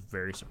was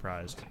very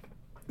surprised.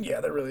 yeah,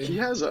 they're really He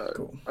has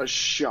cool. a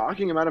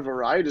shocking amount of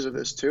varieties of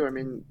this too. I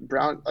mean,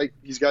 Brown, like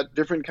he's got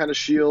different kind of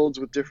shields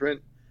with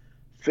different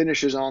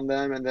finishes on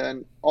them, and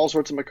then all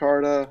sorts of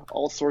micarta,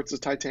 all sorts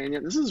of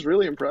titanium. This is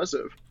really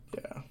impressive.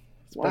 Yeah,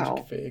 it's a bunch Wow.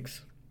 of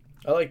figs.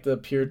 I like the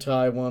pure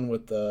tie one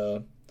with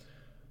the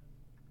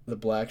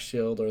black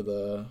shield or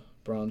the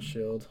bronze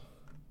shield.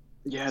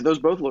 Yeah, those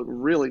both look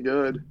really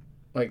good.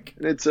 Like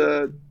And it's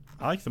a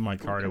I like the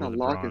micarta kind with of the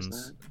lock is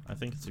bronze. I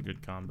think it's a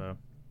good combo.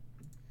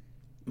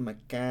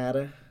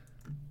 Macada.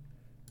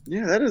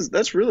 yeah,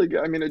 that's really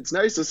good. I mean, it's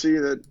nice to see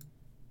that.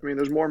 I mean,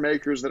 there's more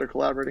makers that are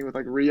collaborating with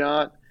like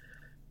Riot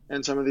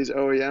and some of these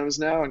OEMs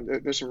now, and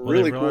there's some Well,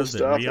 really they cool realized stuff.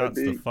 that That'd Riot's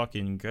be, the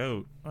fucking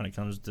goat when it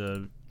comes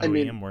to I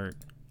mean, OEM work.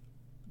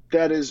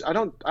 that is, I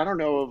don't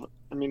know of.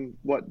 I mean,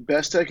 what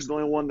Best Tech is the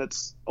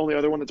only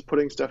other one that's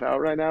putting stuff out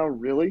right now.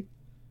 Really?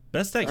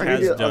 Best Tech Are any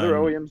has of the other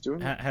done OEMs doing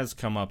that? has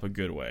come up a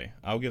good way.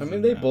 I'll give I them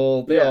mean, they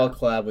that. they Yeah. all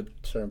collab with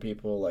certain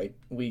people. Like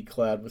we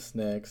collab with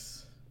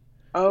Snicks.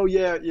 Oh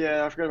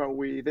yeah, I forgot about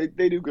Wii.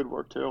 They do good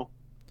work too.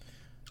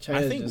 I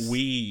China's think just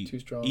Wii too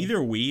strong. either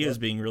Wii is Yep.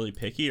 being really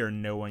picky or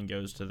no one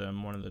goes to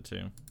them. One of the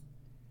two.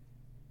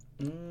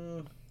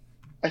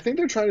 I think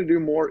they're trying to do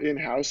more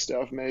in-house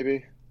stuff,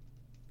 maybe.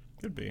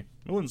 Could be. It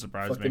wouldn't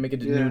surprise Fuck, me. they make a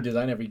Yeah. new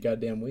design every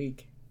goddamn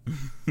week.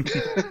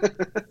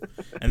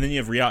 And then you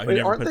have Riot who Wait,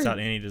 never aren't puts they- out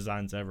any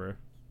designs ever.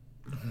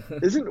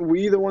 Isn't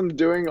Wii the one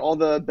doing all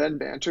the Ben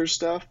Banter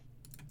stuff?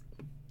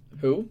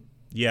 Who?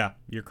 Yeah,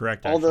 you're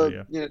correct. All Actually,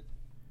 the yeah.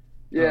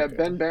 yeah, Okay.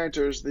 Ben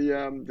Banter's the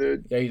Yeah,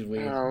 he's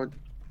weird.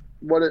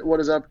 what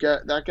is up,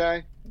 that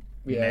guy?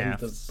 Yeah,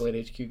 he's Maths. the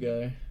Blade HQ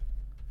guy.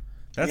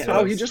 That's Yeah, what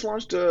I he was- just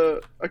launched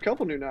a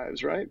couple new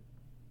knives, right?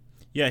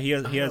 Yeah, he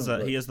has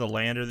but- he has the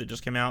Lander that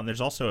just came out, and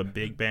there's also a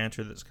big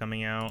banter that's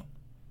coming out.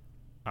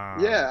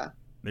 Yeah.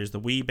 There's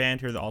the Wii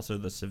banter, also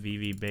the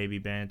Civivi baby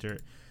banter.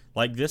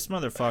 Like this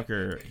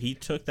motherfucker, he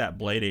took that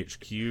Blade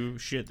HQ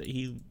shit that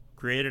he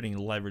created and he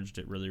leveraged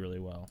it really, really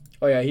well.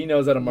 Oh yeah, he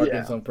knows how to market Yeah.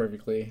 himself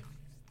perfectly.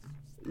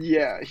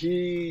 Yeah,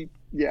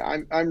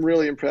 I'm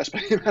really impressed by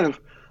the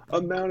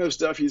amount of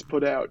stuff he's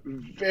put out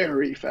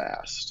very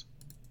fast.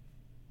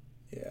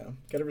 Yeah,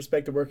 gotta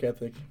respect the work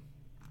ethic.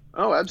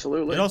 Oh,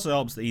 absolutely. It also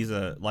helps that he's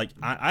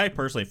I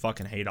personally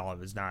fucking hate all of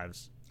his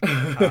knives.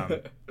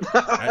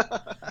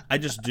 I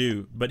just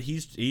do, but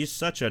he's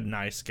such a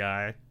nice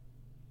guy.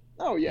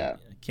 Oh yeah.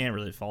 I can't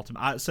really fault him.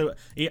 I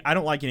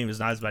don't like any of his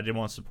knives, but I did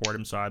want to support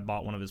him, so I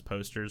bought one of his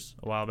posters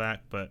a while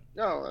back. But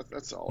No,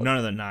 that's solid. none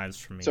of the knives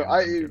for me. So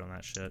I'm good on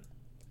that shit.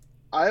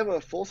 I have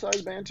a full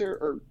size banter,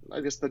 or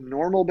I guess the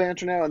normal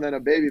banter now, and then a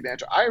baby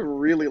banter. I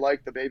really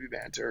like the baby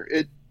banter.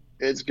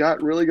 It's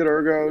got really good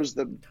ergos.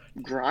 The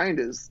grind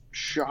is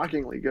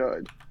shockingly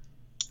good.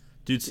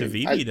 Dude,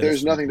 Civivi does There's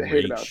some nothing to hate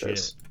great about shit.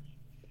 this.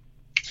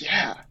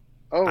 Yeah.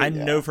 Oh, I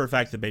yeah. know for a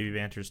fact the baby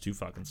banter is too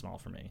fucking small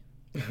for me.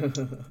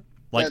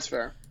 Like, That's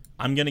fair.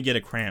 I'm gonna get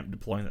a cramp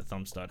deploying that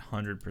thumb stud,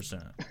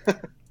 100%. Yeah,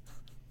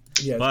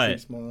 it's But-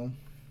 pretty small.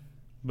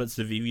 But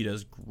Civivi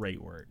does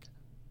great work.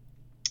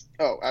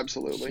 Oh,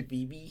 absolutely.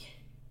 BB.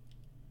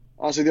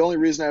 Honestly, the only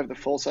reason I have the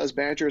full size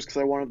banter is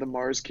because I wanted the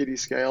Mars Kitty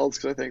scaled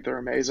because I think they're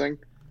amazing.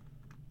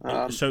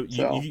 So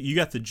you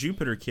got the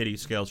Jupiter Kitty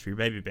scales for your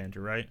baby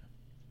banter, right?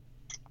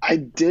 I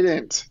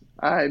didn't.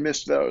 I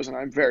missed those, and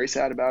I'm very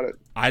sad about it.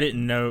 I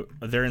didn't know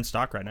they're in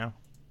stock right now.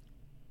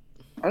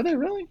 Are they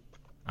really?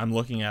 I'm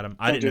looking at them.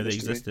 I Don't didn't do know they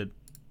this to me. existed.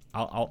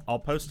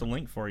 I'll post a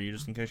link for you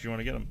just in case you want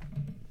to get them.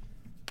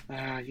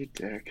 Ah, you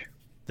dick.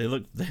 They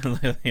look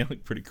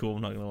pretty cool.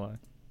 I'm not gonna lie.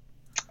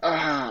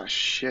 Ah,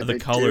 shit. The they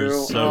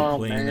color's do. so Oh,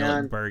 clean. They're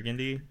man. like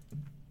burgundy.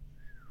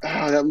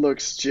 Oh, that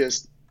looks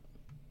just.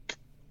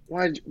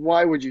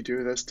 Why would you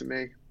do this to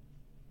me?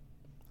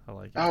 I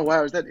like it. Oh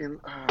wow, is that in?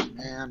 Oh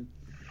man.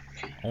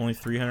 Only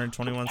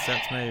 321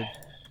 sets made.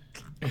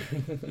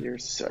 You're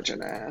such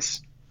an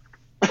ass.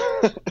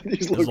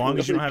 As long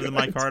as you don't have the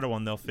micarta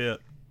one, they'll fit.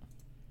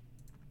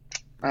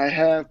 I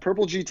have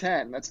purple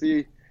G10. That's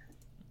the.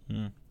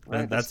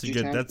 That's a G10.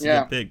 good. That's a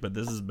good pick, but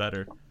this is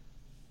better.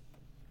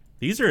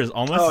 These are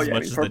almost as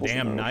much as the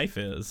damn knife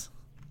is.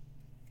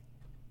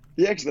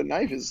 Yeah, because the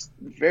knife is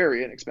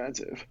very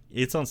inexpensive.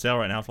 It's on sale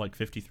right now for like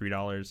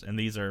 $53, and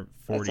these are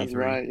 $43. That sounds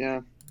right,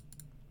 yeah.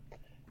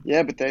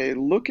 Yeah, but they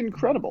look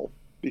incredible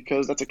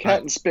because that's a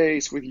cat in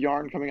space with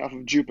yarn coming off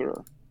of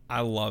Jupiter.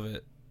 I love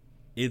it.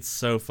 It's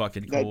so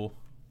fucking cool.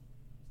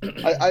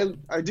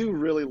 I do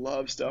really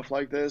love stuff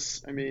like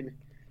this. I mean,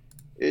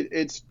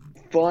 it's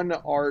fun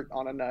art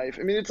on a knife.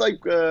 I mean, it's like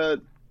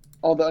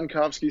all the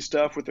Unkovsky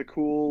stuff with the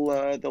cool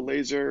the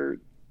laser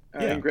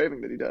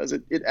engraving that he does.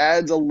 It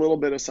adds a little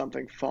bit of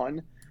something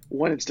fun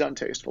when it's done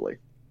tastefully,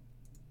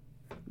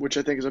 which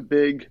I think is a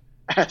big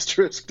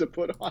asterisk to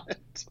put on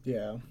it.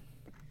 Yeah.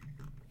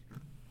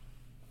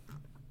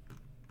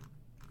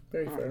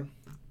 Very fair.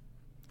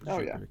 Oh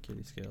yeah.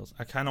 Kitty scales.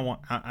 I kind of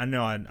want. I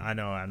know.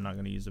 I'm not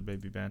going to use a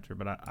baby banter,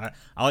 but I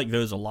like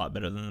those a lot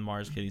better than the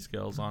Mars kitty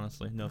scales.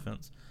 Honestly, no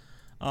offense.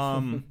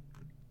 All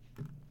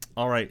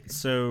right.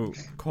 So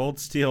Cold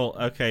Steel.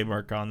 Okay,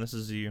 Marcon, this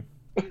is you.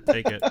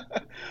 Take it.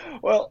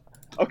 Well,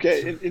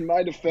 okay. In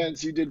my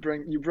defense,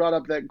 you brought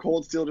up that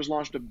Cold Steel just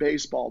launched a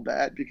baseball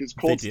bat because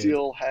Cold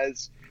Steel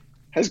has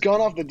gone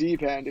off the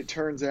deep end. It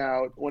turns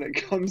out when it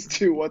comes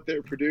to what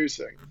they're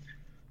producing.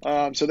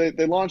 So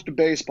they launched a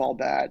baseball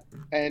bat,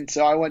 and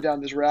so I went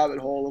down this rabbit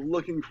hole of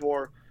looking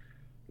for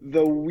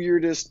the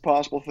weirdest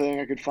possible thing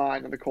I could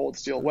find on the Cold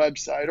Steel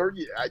website, or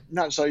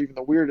not necessarily even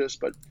the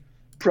weirdest, but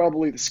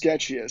probably the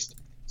sketchiest.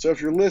 So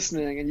if you're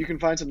listening and you can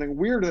find something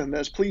weirder than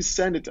this, please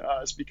send it to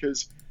us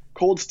because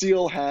Cold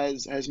Steel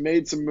has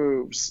made some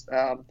moves.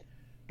 But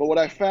what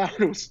I found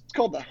it's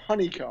called the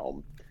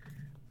Honeycomb,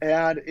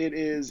 and it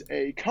is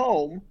a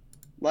comb,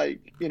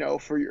 like,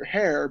 for your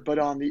hair, but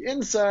on the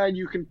inside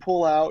you can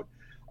pull out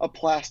a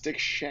plastic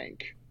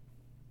shank.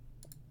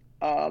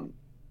 I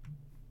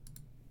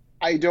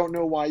don't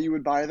know why you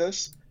would buy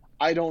this.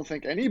 I don't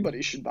think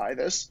anybody should buy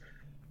this.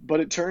 But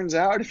it turns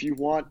out if you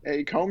want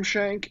a comb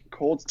shank,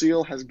 Cold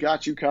Steel has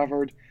got you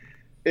covered.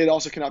 It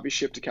also cannot be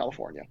shipped to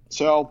California.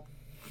 So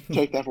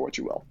take that for what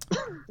you will.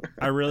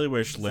 I really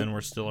wish Lynn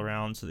were still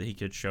around so that he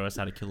could show us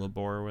how to kill a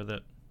boar with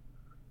it.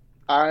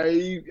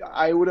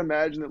 I would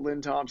imagine that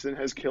Lynn Thompson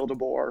has killed a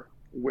boar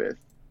with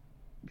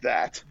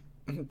that.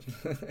 You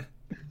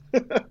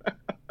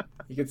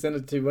could send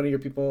it to one of your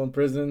people in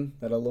prison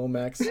at a low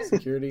max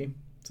security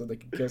so they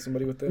can kill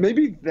somebody with it.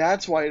 Maybe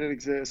that's why it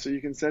exists, so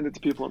you can send it to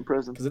people in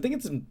prison. Because I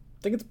think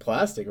it's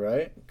plastic,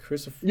 right?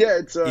 Yeah,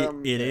 it's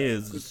it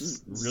is.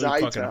 It's really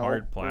Zytel, fucking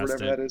hard plastic.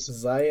 Whatever that is.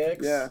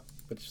 Zyx? Yeah.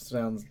 Which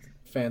sounds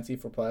fancy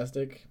for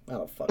plastic.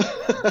 Oh, fuck.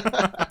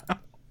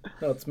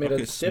 No, it's made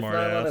of stiff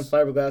nylon and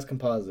fiberglass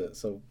composite,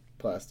 so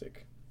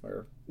plastic.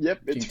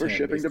 Yep, it's for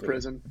shipping basically. to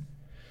prison.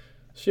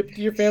 Ship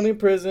to your family in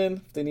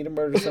prison if they need to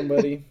murder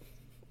somebody.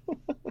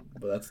 But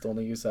that's the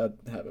only use I'd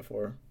have it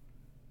for.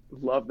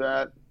 Love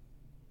that.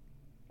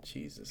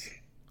 Jesus.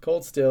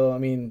 Cold Steel, I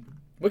mean,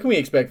 what can we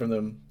expect from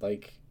them?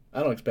 Like,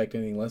 I don't expect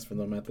anything less from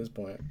them at this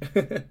point.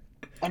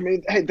 I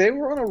mean, hey, they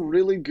were on a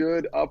really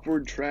good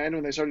upward trend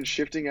when they started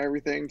shifting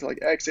everything to like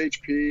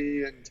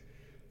XHP and,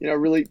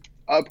 really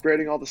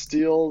upgrading all the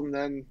steel, and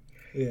then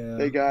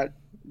they got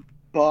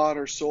bought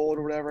or sold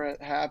or whatever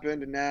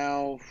happened, and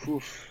now,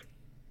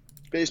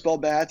 baseball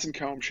bats and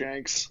comb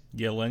shanks.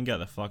 Yeah, Lynn got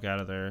the fuck out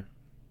of there.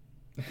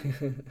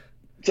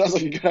 Sounds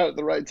like you got out at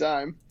the right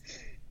time.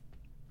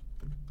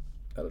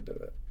 That'll do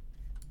it.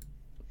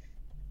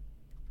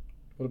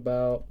 What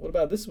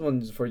about this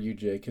one's for you,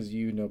 Jay, because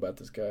you know about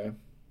this guy.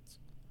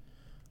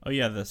 Oh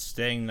yeah, the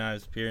Staying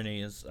Knives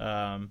Pyrenees.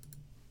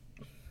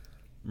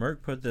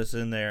 Merc put this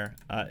in there.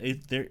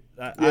 There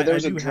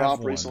was a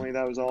drop recently.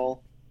 That was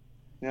all.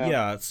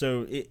 Yeah.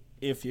 So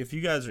if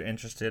you guys are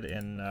interested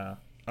in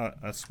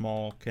a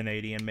small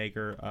Canadian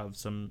maker of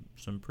some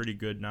pretty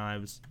good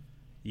knives,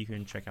 you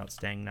can check out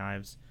Stang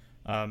Knives.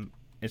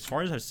 As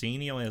far as I've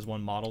seen, he only has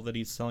one model that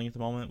he's selling at the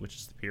moment, which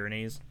is the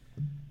Pyrenees.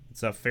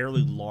 It's a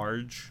fairly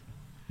large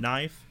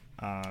knife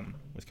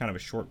with kind of a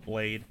short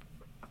blade.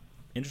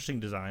 Interesting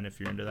design if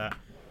you're into that.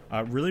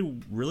 Really,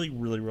 really,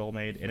 really well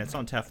made, and it's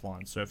on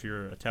Teflon. So if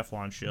you're a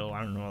Teflon shill,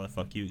 I don't know how the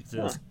fuck you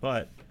exist,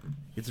 but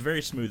it's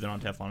very smooth and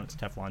on Teflon. It's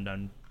Teflon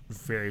done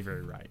very,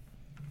 very right.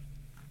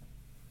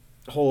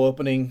 Whole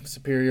opening,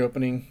 superior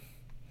opening.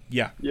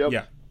 Yeah, yep.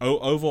 Yeah.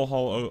 Oval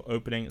hull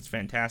opening. It's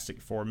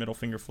fantastic for middle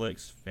finger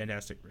flicks.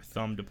 Fantastic for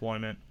thumb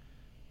deployment.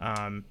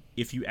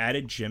 If you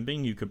added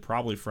jimbing, you could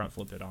probably front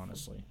flip it.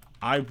 Honestly,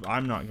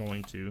 I'm not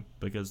going to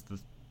because the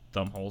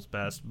thumb hole's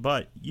best,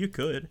 but you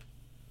could.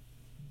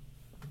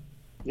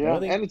 Yeah,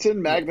 and it's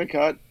in Magna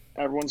Cut,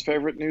 everyone's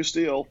favorite new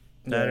steel.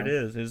 That it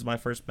is. It is my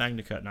first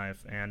Magna Cut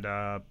knife, and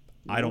I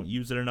don't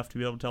use it enough to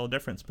be able to tell the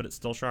difference, but it's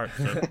still sharp.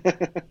 So.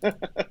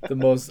 The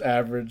most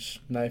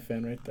average knife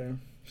fan right there.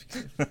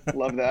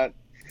 Love that.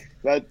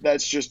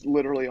 That's just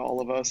literally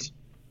all of us.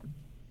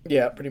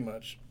 Yeah, pretty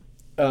much.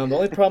 The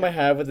only problem I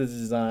have with the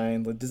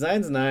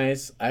design's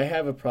nice. I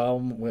have a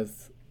problem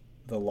with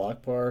the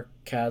lock bar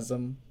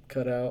chasm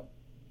cutout.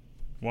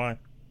 Why?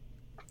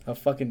 How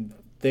fucking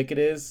thick it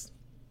is.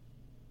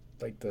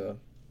 Like the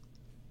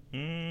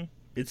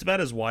It's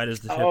about as wide as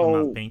the tip of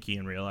Oh. my pinky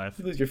in real life.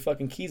 you lose your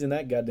fucking keys in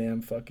that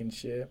goddamn fucking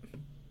shit.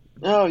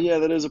 Oh yeah,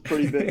 that is a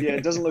pretty big. Yeah,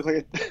 it doesn't look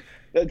like it.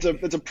 It's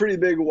a pretty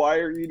big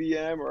wire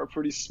EDM or a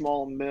pretty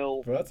small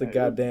mill. Bro, that's a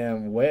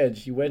goddamn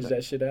wedge. You wedged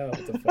that shit out.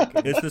 What the fuck?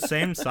 It's the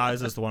same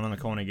size as the one on the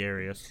Koenig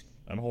Arius.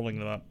 I'm holding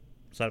them up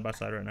side by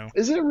side right now.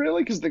 Is it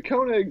really? Because the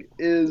Koenig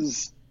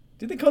is.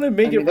 Did they kind of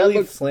make I mean, it that really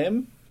looks-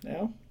 slim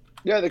now?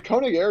 Yeah, the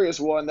Koenig Arius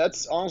one.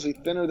 That's honestly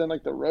thinner than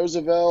like the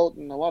Roosevelt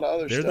and a lot of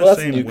other They're stuff. the Well, that's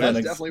same new width. That's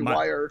Koenigs. definitely My-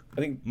 wire.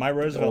 I think My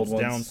Roosevelt's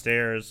ones.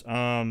 downstairs.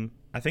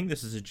 I think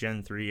this is a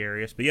Gen 3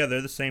 Arius, but yeah,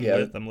 they're the same Yeah.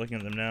 width. I'm looking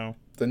at them now.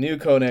 the new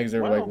Koenigs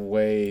are Wow. like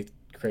way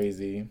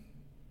crazy.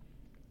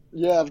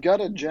 Yeah, I've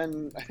got a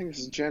Gen. I think this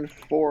is Gen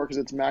 4 because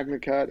it's Magna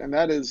Cut, and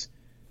that is.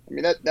 I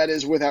mean that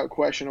is without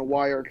question a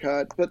wire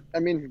cut. But I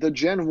mean the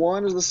Gen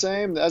 1 is the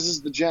same as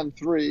is the Gen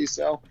 3.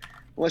 So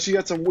unless you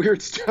got some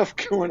weird stuff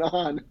going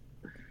on,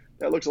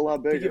 that looks a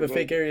lot You bigger. give a but-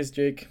 fake Arius,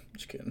 Jake.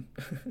 Just kidding.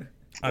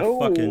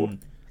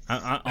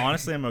 I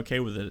honestly, I'm okay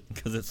with it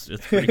because it's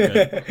pretty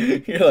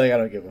good. You're like, I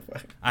don't give a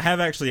fuck. I have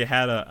actually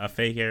had a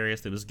fake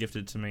Arius that was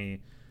gifted to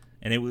me,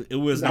 and it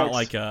was not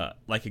Nice.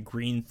 like a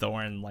green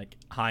thorn like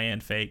high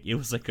end fake. It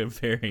was like a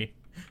very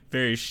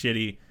very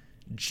shitty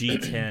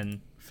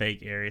G10 fake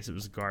Arius. It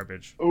was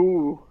garbage.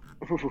 Ooh.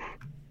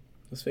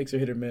 Those fakes are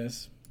hit or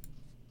miss.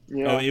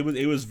 Yeah. Oh,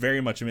 it was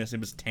very much a miss. It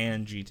was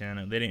tan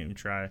G10. They didn't even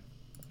try.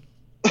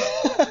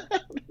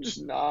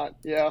 Just not.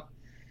 Yeah.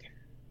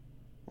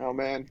 Oh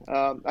man.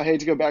 I hate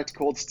to go back to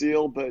Cold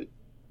Steel, but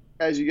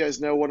as you guys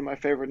know, one of my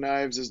favorite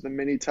knives is the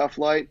Mini Tough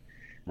Light.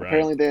 Right.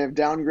 Apparently, they have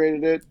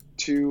downgraded it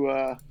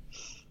to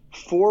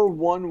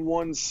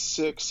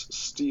 4116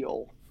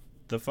 steel.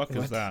 The fuck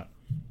What? is that?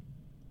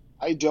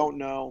 I don't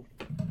know.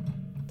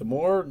 The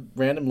more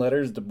random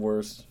letters, the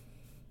worse.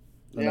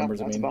 The Yeah, numbers,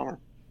 that's I a mean. bummer.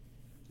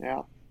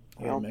 Yeah.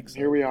 Yeah, Well, mix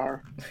here up. we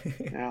are.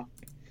 Yeah.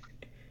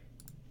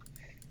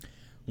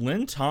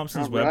 Lynn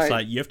Thompson's All right.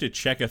 website. You have to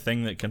check a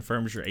thing that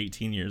confirms you're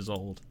 18 years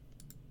old.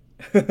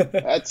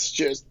 That's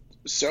just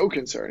so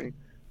concerning.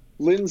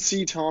 Lynn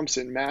C.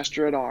 Thompson,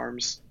 Master at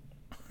Arms.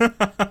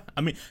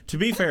 I mean, to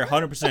be fair,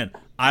 100%.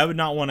 I would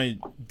not want to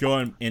go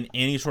in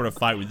any sort of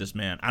fight with this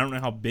man. I don't know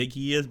how big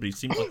he is, but he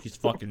seems like he's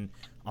fucking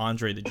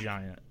Andre the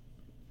Giant.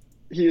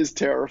 He is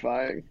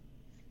terrifying.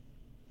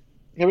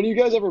 Haven't you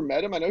guys ever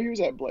met him? I know he was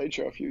at Blade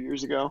Show a few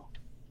years ago.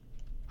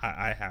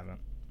 I haven't.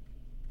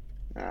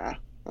 Ah,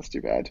 that's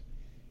too bad.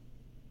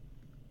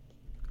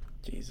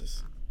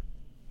 Jesus.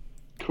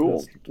 Cool. What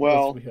else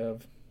Well, we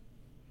have?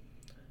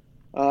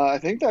 I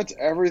think that's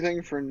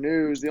everything for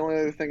news. The only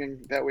other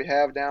thing that we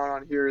have down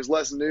on here is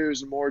less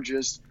news and more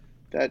just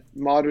that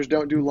modders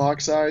don't do lock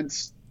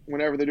sides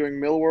whenever they're doing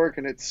mill work,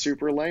 and it's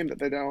super lame that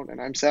they don't,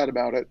 and I'm sad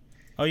about it.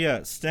 Oh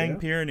yeah, Stang Yeah.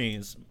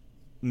 Pyrenees,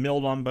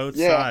 milled on both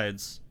Yeah.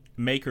 sides.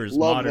 Makers,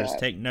 Love modders, that.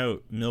 take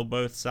note. Mill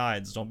both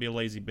sides. Don't be a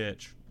lazy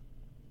bitch.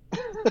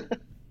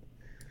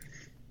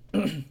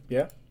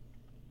 Yeah.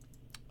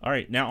 All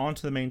right, now on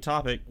to the main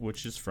topic,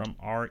 which is from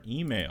our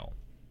email.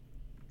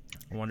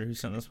 I wonder who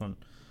sent this one.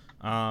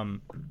 I'll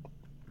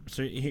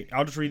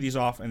just read these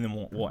off, and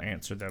then we'll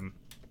answer them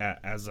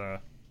as a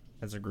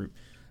group.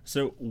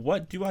 So,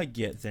 what do I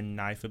get the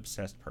knife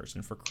obsessed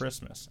person for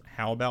Christmas?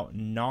 How about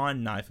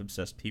non-knife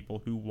obsessed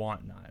people who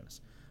want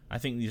knives? I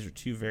think these are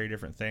two very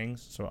different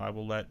things, so I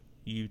will let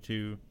you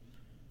two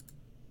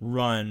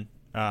run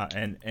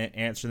and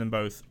answer them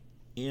both.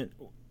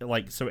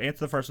 So answer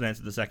the first one,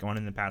 answer the second one,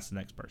 and then pass the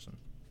next person.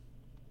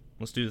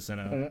 Let's do this in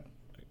Alright.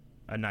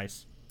 a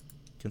nice,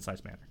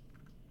 concise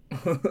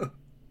manner.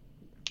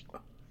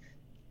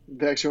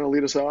 Vex, you want to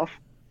lead us off?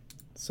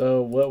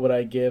 So, what would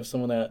I give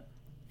someone that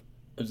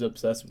is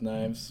obsessed with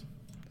knives?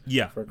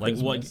 Yeah, For like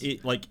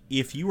Christmas. like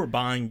if you were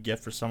buying a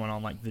gift for someone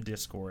on like the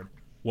Discord,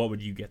 what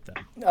would you get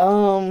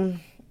them?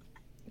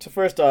 So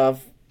first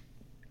off,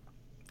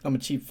 I'm a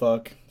cheap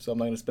fuck, so I'm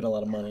not gonna spend a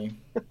lot of money,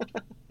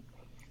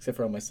 except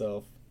for on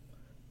myself.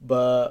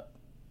 But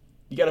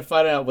you gotta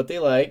find out what they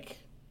like,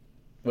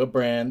 what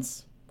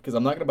brands, because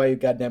I'm not gonna buy you a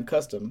goddamn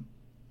custom.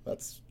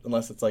 That's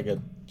unless it's like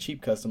a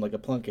cheap custom, like a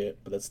Plunkett,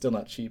 but that's still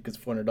not cheap because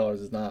 $400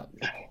 is not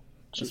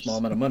a small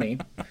amount of money.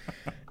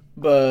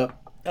 But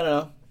I don't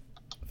know.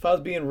 If I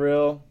was being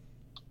real,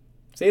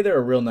 say they're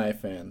a real knife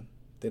fan,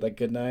 they like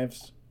good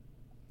knives.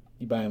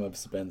 You buy them a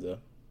Sabenza.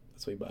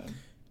 That's what you buy them.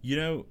 You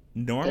know,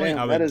 normally Damn,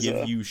 I that would is give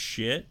a- you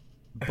shit,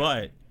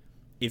 but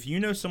if you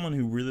know someone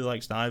who really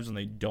likes knives and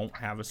they don't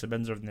have a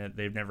Sabenza or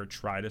they've never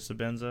tried a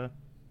Sabenza,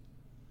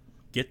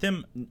 get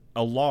them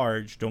a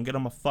large. Don't get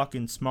them a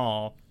fucking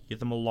small. Get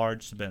them a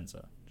large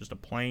Sabenza. Just a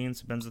plain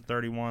Sabenza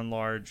 31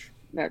 large.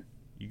 Now,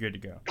 You're good to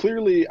go.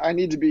 clearly, I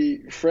need to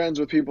be friends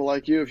with people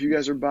like you if you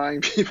guys are buying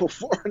people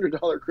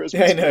 $400 Christmas.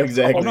 Yeah, I know, gifts.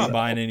 exactly. I'm not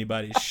buying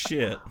anybody's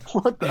shit.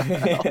 What the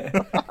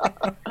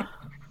hell?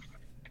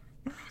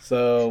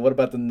 So, what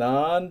about the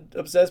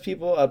non-obsessed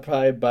people? I'd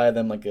probably buy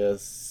them like a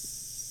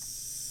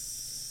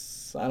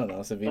I don't know,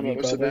 Civivi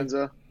Another probably.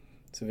 Sebenza.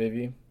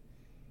 Civivi.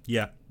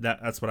 Yeah,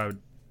 that's what I was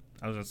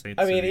gonna say.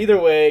 I mean, Civivi. either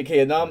way, okay,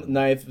 a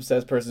knife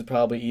obsessed person is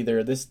probably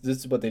either this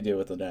is what they do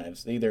with the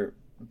knives. They either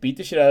beat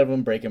the shit out of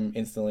them, break them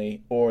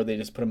instantly, or they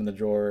just put them in the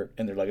drawer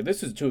and they're like,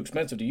 "This is too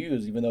expensive to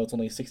use, even though it's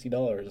only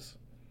 $60."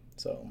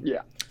 So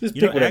Yeah. just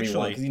You pick know, whatever you actually,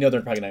 want because you know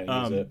they're probably not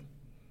gonna use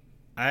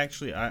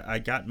it. I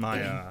got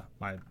my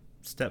my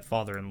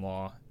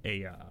stepfather-in-law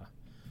a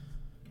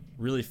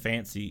really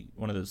fancy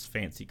one of those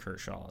fancy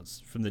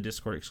Kershaws from the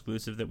Discord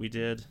exclusive that we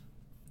did.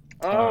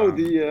 Oh,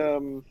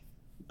 the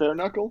bare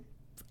knuckle.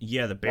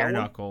 Yeah, the bare That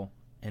one? knuckle,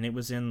 and it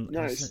was in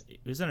Nice. it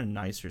was in a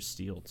nicer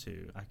steel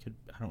too. I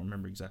don't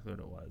remember exactly what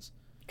it was.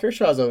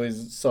 Kershaw's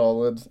always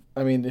solid.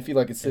 I mean, if you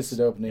like assisted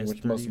It's- opening, it's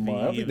which most of them 30V, are,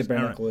 I don't think the bare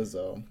I don't- knuckle is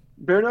though.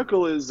 Bare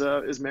knuckle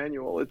is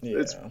manual. It's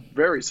Yeah.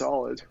 very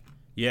solid.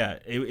 Yeah,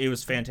 it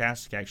was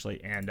fantastic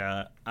actually, and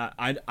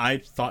I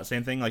thought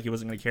same thing, like he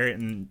wasn't going to carry it,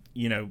 and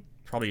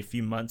probably a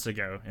few months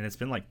ago, and it's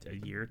been like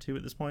a year or two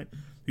at this point.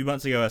 A few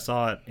months ago, I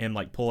saw him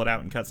like pull it out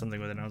and cut something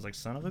with it, and I was like,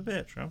 son of a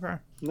bitch. Okay,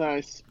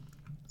 Nice.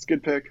 It's a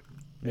good pick.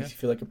 Makes Yeah. you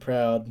feel like a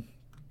proud it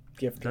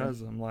gifter.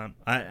 does. I'm like,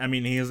 I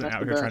mean, he isn't That's out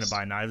the here trying to best.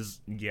 buy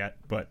knives yet,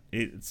 but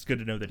it's good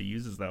to know that he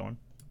uses that one.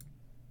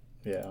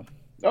 Yeah.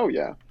 Oh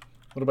yeah.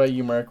 What about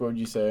you, Mark? What would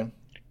you say?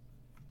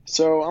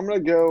 So I'm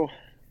gonna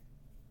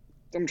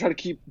try to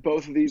keep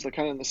both of these like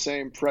kind of in the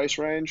same price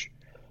range,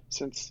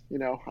 since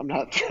I'm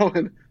not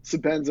throwing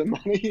Sebenza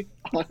money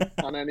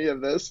on any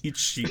of this. You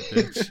cheap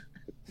bitch.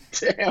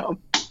 Damn.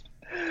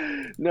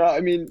 No, I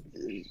mean,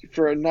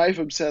 for a knife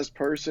obsessed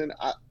person,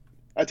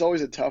 that's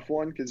always a tough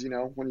one because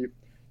when you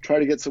try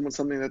to get someone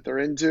something that they're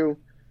into,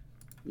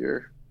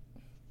 your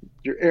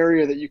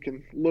area that you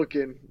can look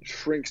in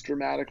shrinks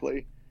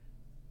dramatically.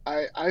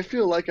 I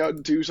feel like I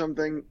would do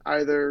something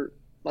either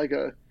like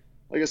a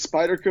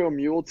Spyderco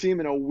Mule Team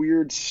in a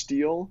weird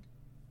steel.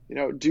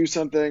 Do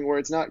something where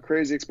it's not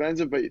crazy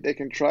expensive, but they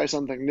can try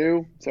something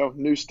new. So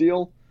new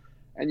steel,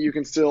 and they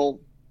can still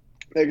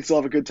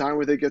have a good time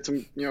with it. Get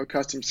some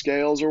custom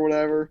scales or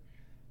whatever.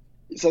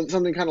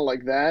 Something kind of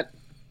like that,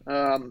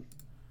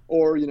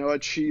 or a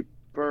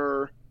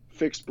cheaper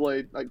fixed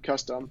blade like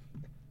custom,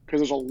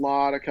 because there's a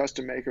lot of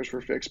custom makers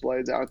for fixed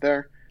blades out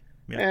there.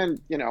 Yeah.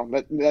 And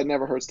that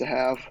never hurts to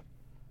have.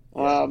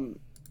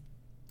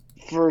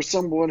 For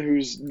someone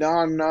who's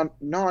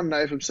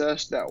non-knife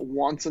obsessed that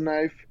wants a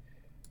knife,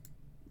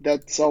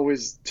 that's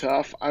always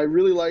tough. I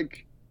really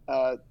like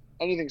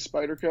anything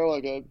Spyderco,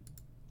 like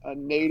a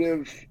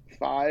Native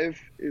 5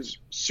 is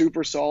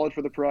super solid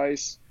for the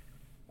price,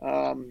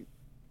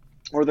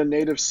 or the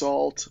Native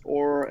Salt,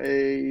 or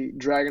a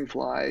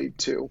Dragonfly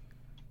 2.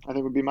 I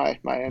think would be my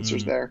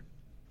answers there.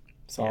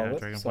 Solid. Yeah,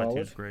 Dragonfly 2 solid.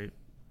 is great.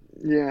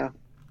 Yeah.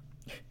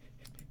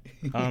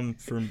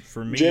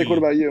 For me, Jake, what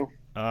about you?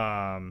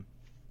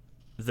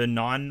 The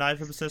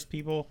non-knife obsessed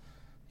people,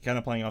 kind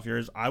of playing off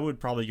yours, I would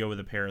probably go with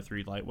a Para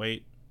 3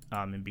 lightweight,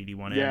 and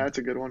BD1N. Yeah, that's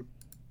a good one.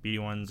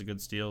 BD1's a good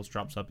steel,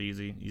 drops up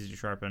easy to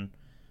sharpen.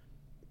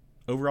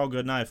 Overall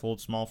good knife,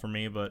 holds small for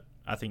me, but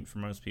I think for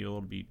most people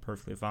it'll be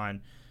perfectly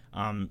fine.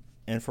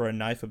 And for a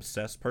knife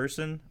obsessed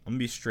person, I'm gonna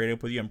be straight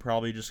up with you. I'm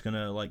probably just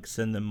gonna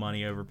send them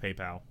money over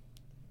PayPal.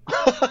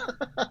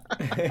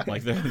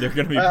 Like they're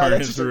gonna be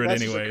burning through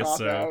it anyway.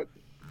 So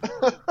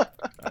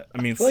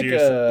I mean, I feel like,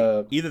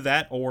 seriously, either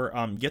that or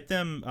get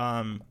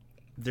them.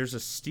 There's a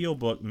steel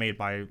book made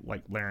by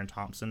Laren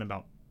Thompson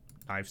about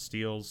knife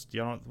steels. Do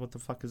you know what the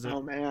fuck is it?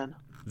 Oh man,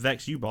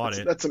 Vex, you bought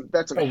it. that's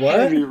some A what?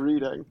 heavy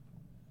reading.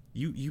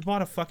 You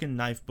bought a fucking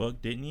knife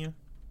book, didn't you?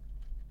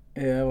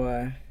 Yeah,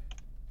 why?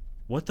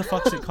 What the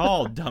fuck's it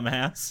called,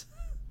 dumbass?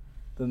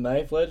 The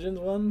Knife Legends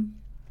one?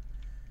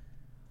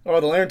 Oh,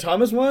 the Laren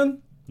Thomas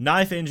one?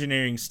 Knife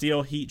engineering,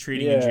 steel, heat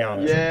treating, and Yeah.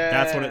 geometry. Yeah.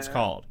 That's what it's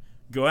called.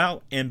 Go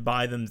out and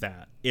buy them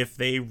that. If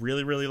they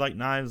really, really like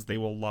knives, they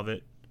will love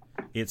it.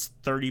 It's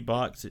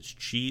 $30. It's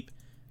cheap,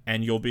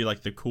 and you'll be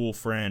like the cool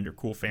friend or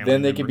cool family.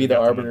 Then they member could be who the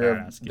got them a arbiter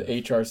badass of the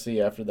gift. HRC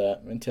after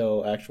that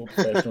until actual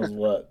professionals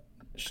what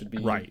should be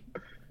Right.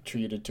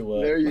 treated to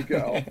what. There you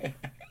go.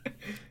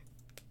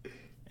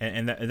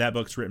 And that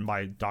book's written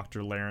by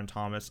Dr. Laren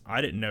Thomas.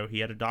 I didn't know he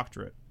had a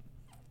doctorate.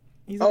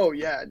 He's a Oh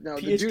yeah, no,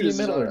 the dude PhD in is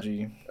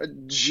metallurgy. a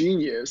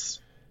genius.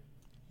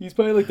 He's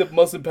probably like the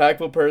most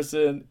impactful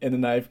person in the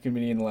knife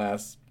community in the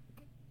last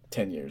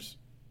 10 years.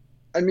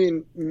 I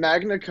mean,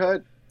 Magna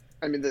Cut.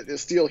 I mean, the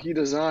steel he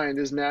designed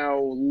is now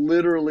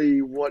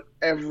literally what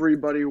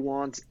everybody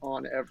wants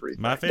on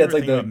everything. My favorite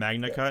like thing the- about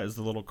Magna Cut is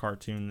the little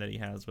cartoon that he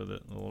has with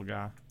it, the little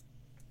guy.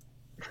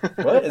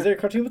 What? Is there a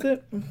cartoon with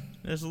it?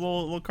 There's a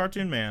little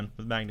cartoon man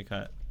with Magna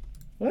Cut.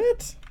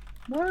 What?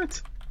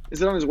 What?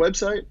 Is it on his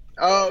website?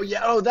 Oh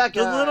yeah. Oh, that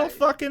The guy. little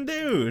fucking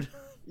dude.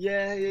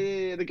 Yeah.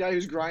 The guy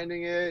who's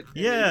grinding it. and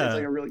Yeah. It's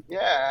like a really.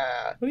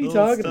 Yeah. What are you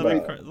Little talking stubby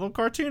about? little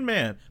cartoon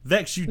man.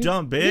 Vex, you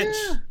dumb bitch.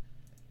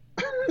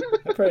 Yeah.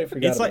 I probably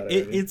forgot It's like about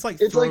it. it's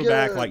like It's like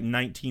throwback, a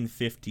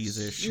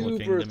 1950s ish looking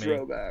Super to me.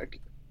 throwback.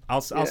 I'll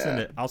send Yeah.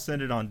 it. I'll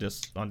send it on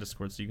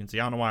Discord so you can see.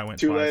 I don't know why I went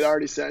Too twice. late. I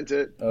already sent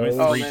it. Oh, Went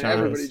Oh three man, times.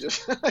 everybody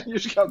just you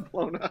just got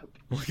blown up.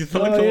 Look at the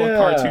Oh, little yeah.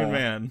 cartoon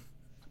man.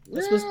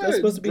 That's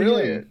supposed to be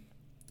brilliant. him.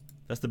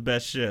 That's the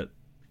best shit.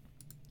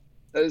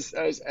 That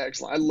is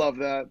excellent. I love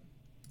that.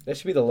 That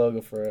should be the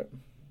logo for it.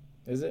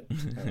 Is it?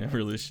 It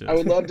really should. I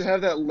would love to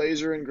have that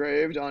laser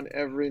engraved on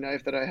every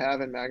knife that I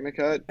have in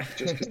MagnaCut,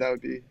 just because that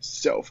would be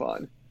so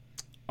fun.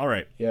 All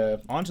right. Yeah.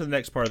 On to the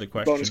next part of the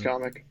question. Bonus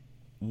comic.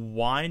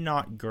 Why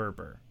not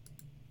Gerber?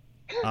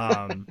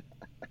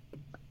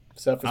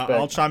 Self-respect.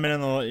 I'll chime in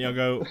and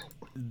go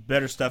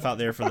better stuff out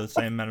there for the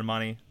same amount of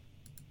money.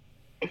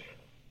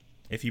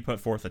 If you put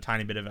forth a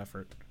tiny bit of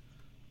effort.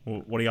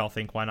 What do y'all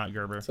think? Why not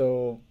Gerber?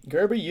 So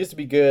Gerber used to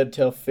be good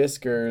till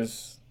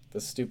Fiskars,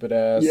 the stupid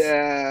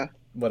ass,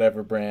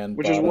 whatever brand,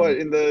 which is what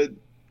in the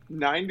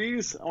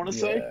 90s, I want to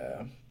say.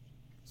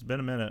 It's been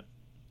a minute.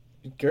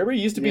 Gerber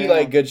used to be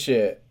like good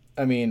shit.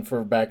 I mean,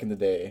 for back in the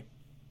day,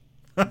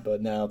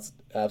 but now it's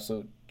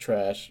absolute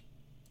trash.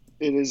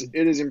 It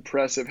is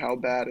impressive how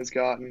bad it's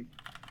gotten.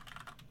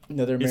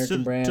 Another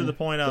American brand. To the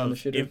point of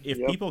if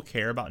Yep. people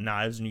care about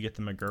knives and you get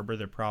them a Gerber,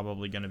 they're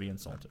probably going to be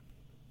insulted.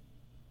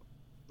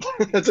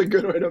 That's a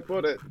good way to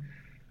put it.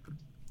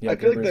 Yeah, I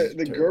feel like Gerber's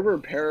the Gerber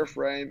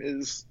Paraframe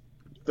is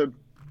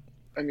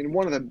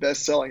one of the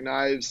best selling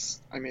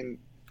knives.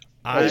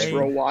 At least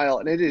for a while,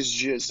 and it is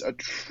just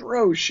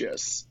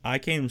atrocious. I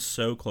came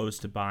so close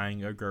to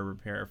buying a Gerber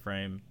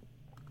Paraframe,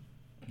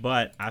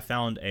 but I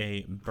found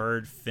a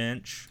Bird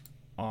Finch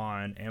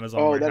on Amazon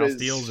Warehouse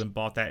Deals and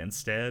bought that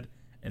instead,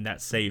 and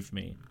that saved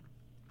me.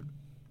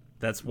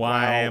 That's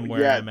why I am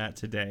where I'm at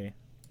today.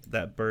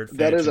 That Bird Finch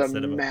that is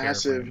instead a of a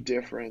massive Paraframe.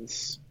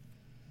 difference.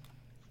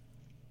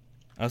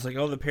 I was like,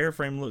 oh, the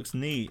Paraframe looks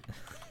neat.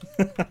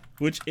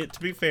 Which, to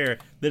be fair,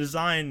 the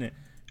design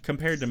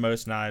compared to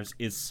most knives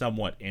is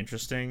somewhat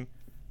interesting,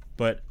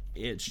 but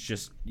it's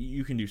just,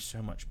 you can do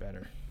so much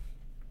better.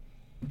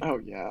 Oh,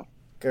 yeah.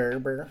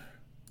 Gerber.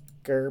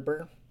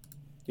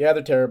 Yeah,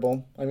 they're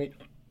terrible. I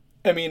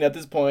mean, at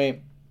this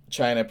point,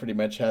 China pretty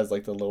much has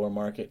like the lower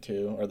market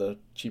too, or the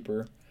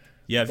cheaper.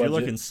 Yeah, if budget. you're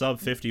looking sub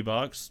 $50,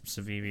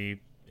 Civivi,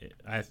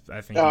 I think you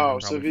can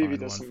probably Civivi find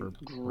does one some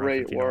for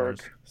great $50.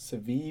 work.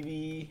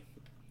 Civivi.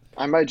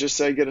 I might just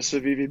say get a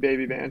Civivi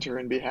Baby Banter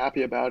and be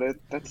happy about it.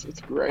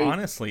 It's great.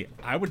 Honestly,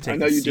 I would take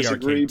know a you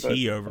disagree,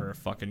 CRKT over a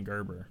fucking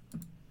Gerber.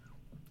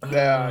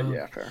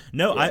 Yeah, fair.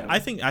 No, Yeah. I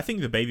think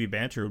the Baby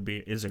Banter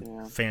is a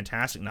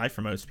fantastic knife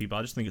for most people.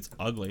 I just think it's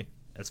ugly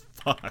as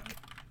fuck.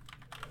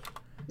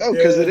 No,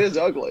 because it is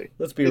ugly.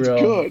 Let's be it's real.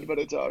 It's good, but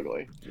it's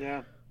ugly.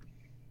 Yeah.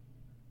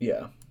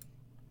 Yeah.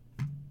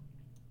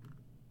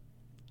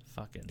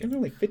 Fucking. They're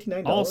only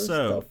 $59.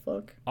 Also- the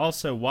fuck?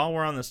 Also, while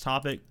we're on this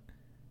topic,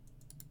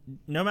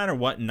 no matter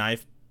what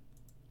knife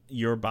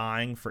you're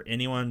buying for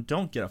anyone,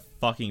 don't get a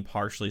fucking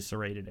partially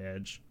serrated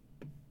edge.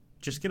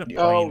 Just get a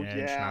plain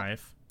edge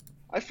knife.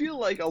 I feel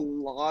like a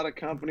lot of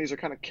companies are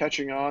kind of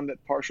catching on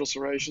that partial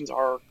serrations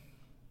are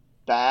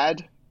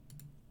bad,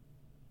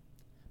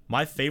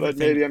 My favorite but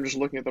thing. maybe I'm just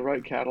looking at the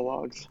right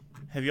catalogs.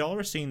 Have y'all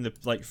ever seen the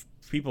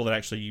people that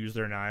actually use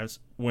their knives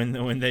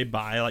when they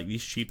buy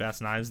these cheap ass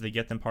knives? They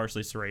get them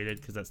partially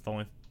serrated because that's the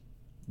only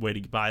way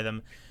to buy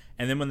them.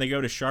 And then when they go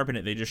to sharpen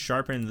it, they just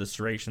sharpen the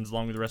serrations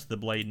along with the rest of the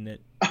blade, and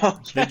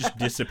they just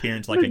disappear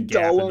into like a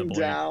gap in the blade.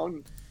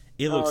 Down.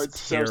 It looks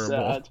it's terrible. So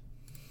sad.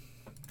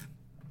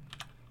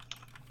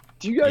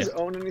 Do you guys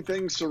own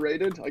anything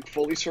serrated, like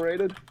fully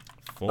serrated?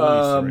 Fully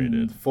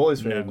serrated. Fully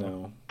serrated, No.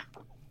 no.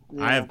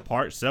 Yeah. I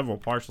have several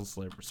partial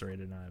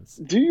serrated knives.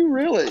 Do you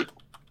really?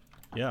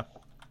 Yeah.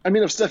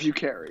 Of stuff you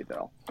carry,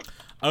 though.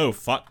 Oh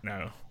fuck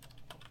no.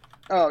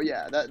 Oh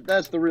yeah,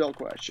 that's the real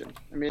question.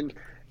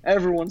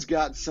 Everyone's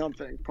got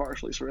something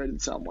partially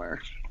serrated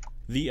somewhere.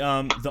 The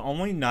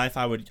only knife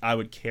I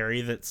would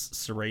carry that's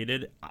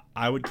serrated,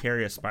 I would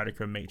carry a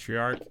Spyderco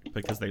Matriarch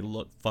because they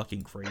look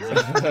fucking crazy.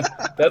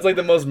 That's like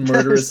the most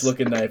murderous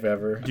looking knife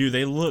ever. Dude,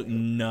 they look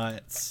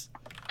nuts.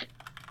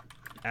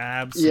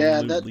 Absolutely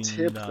Yeah, that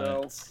tip,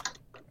 nuts.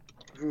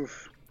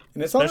 Oof.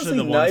 And it's Especially honestly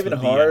the not ones even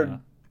with hard. the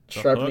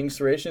Sharpening hook.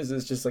 serrations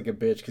is just like a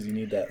bitch because you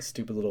need that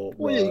stupid little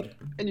Well, yeah, rod.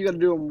 and you got to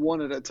do them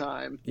one at a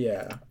time.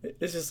 Yeah,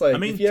 it's just like. I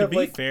mean, if you to have, be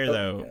like, fair,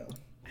 though, yeah.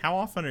 how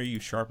often are you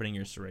sharpening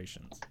your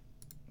serrations?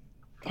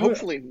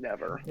 Hopefully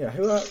never. Yeah,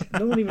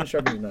 no one even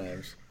sharpens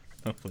knives.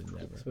 Hopefully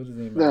never. So it doesn't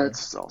even matter.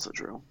 That's also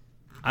true.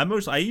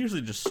 I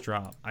usually just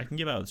strop. I can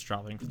get out with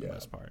stropping for the Yeah.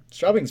 most part.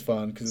 Sharpening's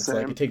fun because it's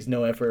like Same. it takes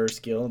no effort or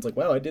skill. It's like,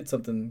 wow, I did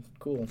something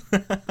cool.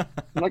 I'm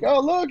like,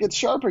 oh look, it's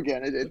sharp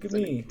again. Look at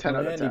me, 10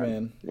 I'm out a of 10.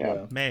 handyman.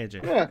 Yeah.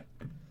 Magic. Yeah.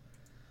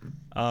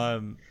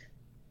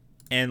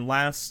 And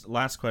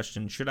last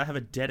question: should I have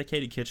a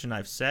dedicated kitchen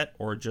knife set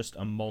or just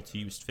a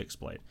multi-use fixed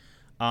blade?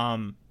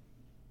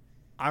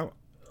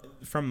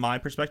 From my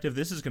perspective,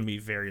 this is going to be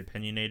very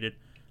opinionated.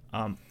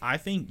 I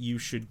think you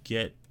should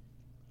get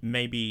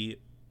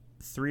maybe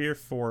 3 or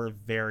 4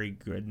 very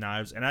good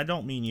knives, and I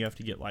don't mean you have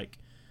to get Made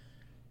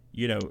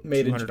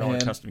in $200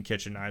 Japan. custom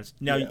kitchen knives.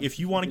 Now, Yeah. if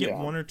you want to get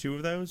Yeah. 1 or 2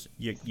 of those,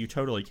 you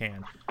totally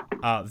can.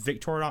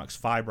 Victorinox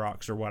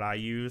Fibrox are what I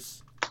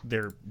use.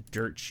 They're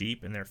dirt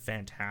cheap and they're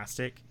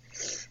fantastic.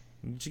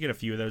 You should get a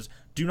few of those.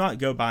 Do not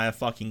go buy a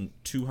fucking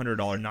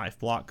 $200 knife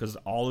block because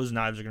all those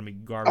knives are going to be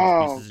garbage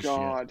Oh pieces of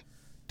God. shit.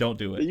 Don't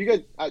do it. You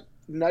get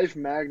knife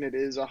magnet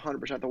is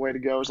 100% the way to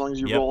go as long as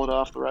you Yep. roll it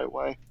off the right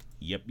way.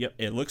 Yep.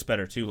 It looks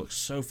better too. Looks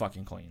so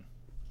fucking clean.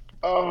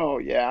 Oh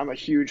yeah, I'm a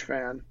huge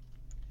fan.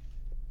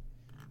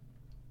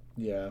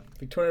 Yeah,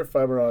 Victoria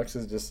Fiberox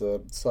is just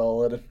a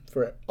solid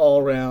for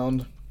all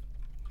round.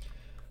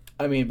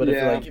 I mean, but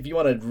Yeah. if you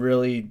want a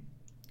really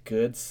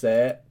good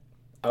set,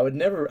 I would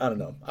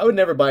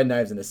never buy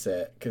knives in a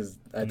set because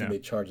I think No. they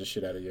charge the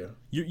shit out of you.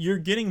 You're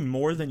getting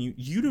more than you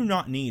do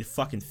not need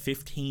fucking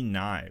 15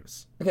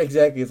 knives.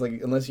 Exactly, it's like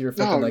unless you're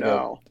fucking Oh like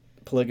no.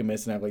 a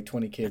polygamist and have like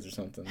 20 kids or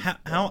something. How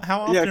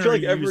often Yeah, I feel are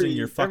like you using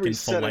your fucking every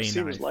set I've fillet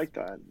seen knife is like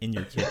that. in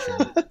your kitchen?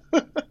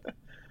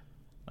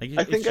 Like,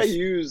 I think I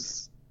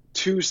use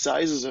 2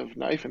 sizes of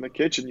knife in the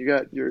kitchen. You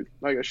got your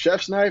like a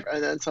chef's knife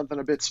and then something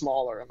a bit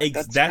smaller. I'm like,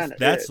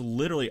 that's it.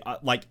 literally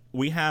like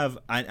we have.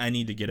 I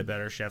need to get a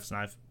better chef's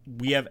knife.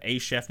 We have a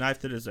chef knife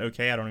that is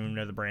okay. I don't even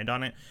know the brand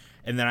on it.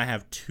 And then I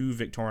have 2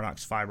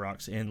 Victorinox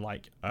Fiberox in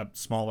like a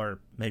smaller,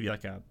 maybe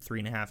like a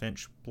 3.5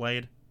 inch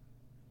blade.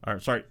 Or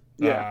sorry,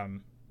 Yeah.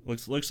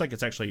 looks like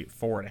it's actually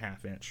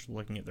 4.5 inch.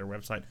 Looking at their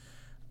website,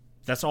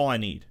 that's all I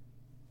need.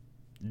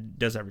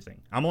 Does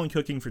everything. I'm only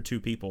cooking for 2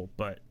 people,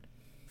 but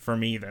for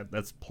me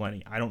that's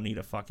plenty. I don't need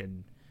a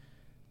fucking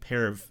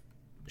pair of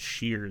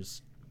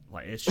shears.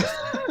 Like it's just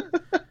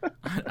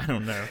I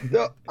don't know.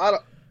 No,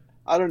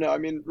 I don't know. I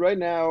mean, right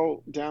now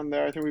down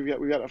there, I think we've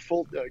got a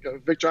full like a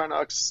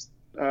Victorinox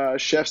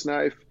chef's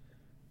knife,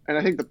 and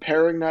I think the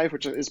paring knife,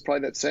 which is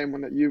probably that same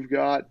one that you've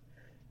got.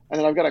 And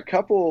then I've got a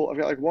couple. I've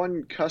got like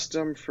one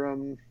custom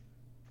from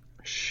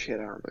shit. I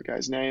don't remember the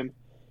guy's name.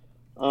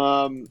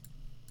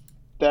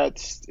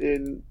 That's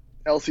in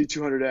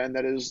LC200N.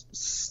 That is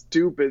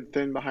stupid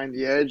thin behind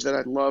the edge. That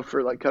I'd love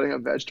for like cutting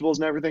up vegetables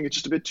and everything. It's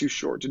just a bit too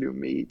short to do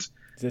meat.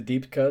 Is it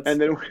deep cuts? And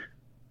then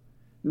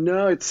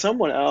no, it's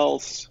someone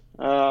else.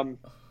 I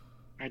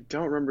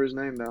don't remember his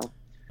name though.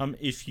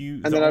 If you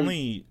And the then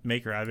only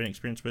maker I've been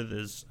experienced with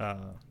is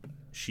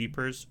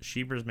Sheepers.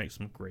 Sheepers make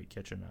some great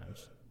kitchen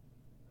knives.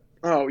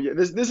 Oh yeah,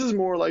 this is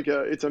more like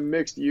it's a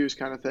mixed use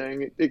kind of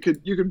thing.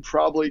 You could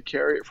probably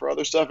carry it for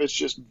other stuff. It's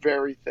just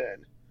very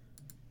thin.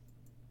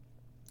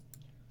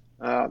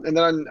 And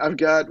then I've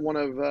got one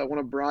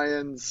of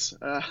Brian's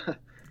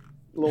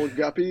little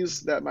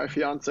guppies that my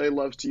fiance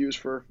loves to use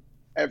for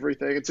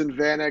everything. It's in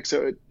Vanex,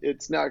 so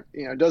it's not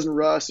it doesn't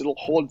rust. It'll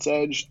hold its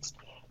edge,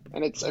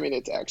 and it's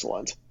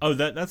excellent. Oh,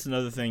 that's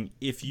another thing.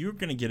 If you're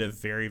gonna get a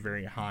very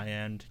very high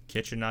end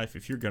kitchen knife,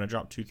 if you're gonna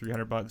drop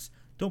 $200-300,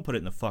 don't put it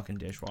in the fucking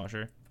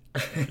dishwasher.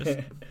 Just,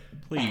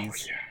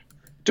 please. Yeah.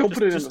 Don't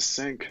put it in just- the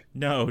sink.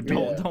 No,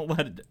 don't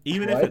let it.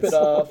 Even Wipe if it's it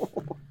off.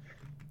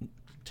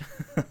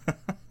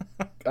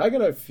 I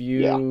got a few.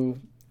 Yeah.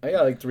 I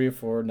got like 3 or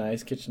 4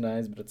 nice kitchen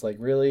knives, but it's like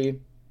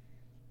really,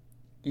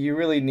 you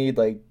really need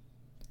like,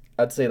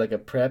 I'd say like a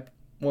prep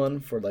one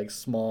for like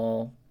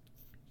small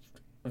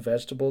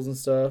vegetables and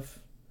stuff,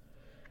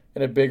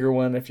 and a bigger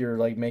one if you're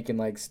like making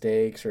like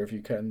steaks or if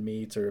you're cutting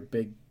meats or a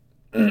big,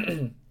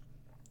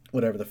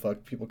 whatever the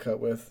fuck people cut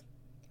with,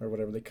 or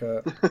whatever they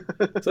cut.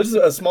 So just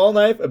a small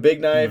knife, a big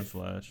human knife,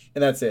 flesh.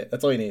 and that's it.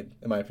 That's all you need,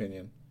 in my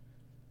opinion.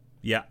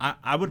 Yeah,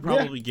 I would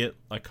probably get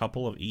a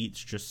couple of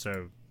each just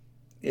so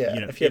Yeah,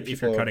 you know if you have if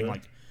people you're cutting over.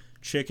 like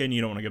chicken,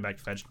 you don't want to go back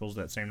to vegetables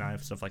with that same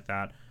knife, stuff like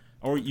that.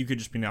 Or you could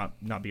just be not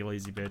be a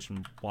lazy bitch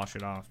and wash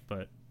it off.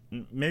 But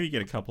maybe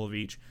get a couple of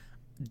each.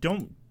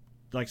 Don't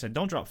like I said,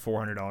 don't drop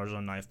 $400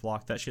 on knife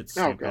block. That shit's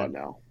Oh stupid. god,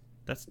 no,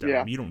 That's dumb.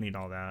 Yeah. You don't need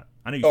all that.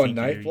 I know you Oh, think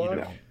knife you do. block? You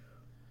don't.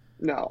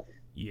 no.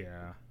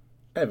 Yeah.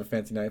 I have a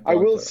fancy knife. I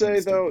block, will but I'm say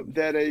though stupid.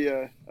 that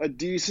a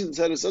decent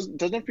set of scissors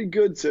doesn't have to be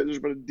good scissors,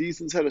 but a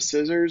decent set of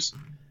scissors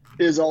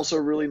is also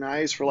really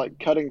nice for like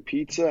cutting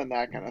pizza and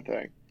that kind of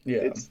thing.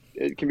 Yeah.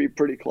 It can be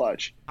pretty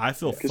clutch. I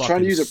feel Because fucking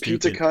trying to use a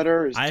stupid. pizza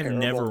cutter is I've terrible.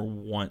 never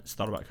once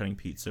thought about cutting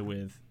pizza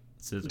with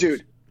scissors.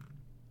 Dude,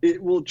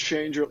 it will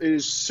change your. It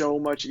is so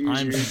much easier.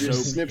 I'm You so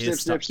just snip, snip,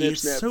 pissed snip, off. snip,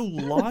 It's snip. so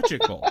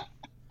logical.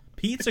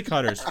 Pizza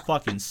cutters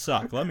fucking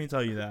suck. Let me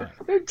tell you that.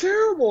 They're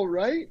terrible,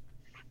 right?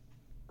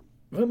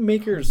 What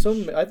maker?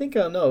 I think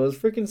I know. It was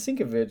freaking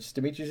Sinkovich,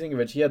 Dmitry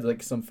Sinkovich. He had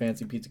like some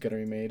fancy pizza cutter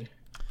he made.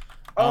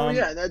 Oh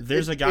yeah,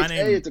 there's a guy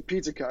named- it's a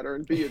pizza cutter,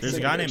 and B, it's There's a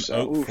guy named so,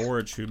 Oak oof.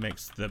 Forge who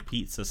makes the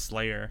Pizza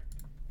Slayer.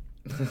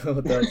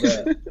 What does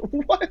that?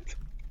 What?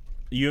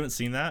 You haven't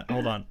seen that?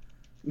 Hold on,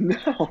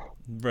 No.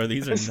 bro.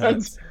 These are That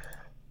sounds-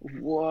 nuts.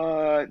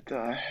 What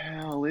the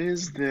hell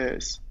is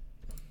this?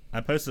 I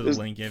posted a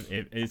link.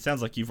 It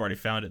sounds like you've already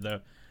found it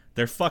though.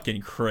 They're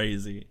fucking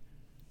crazy.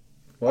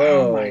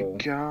 Whoa! Oh my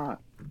god.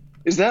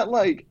 Is that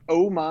like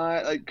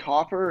like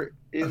copper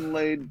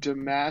inlaid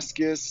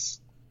Damascus?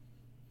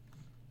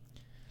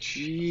 We're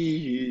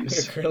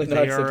Jeez. currently not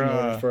They accepting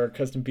are, orders for our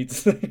custom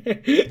pizza.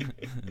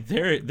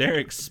 They're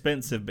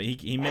expensive, but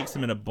he makes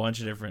them in a bunch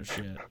of different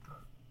shit.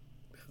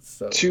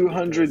 So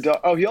 $200.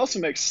 Oh, he also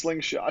makes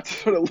slingshots.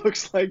 That's what it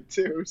looks like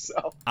too.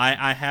 So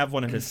I have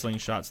one of his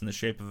slingshots in the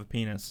shape of a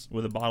penis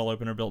with a bottle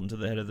opener built into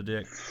the head of the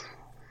dick.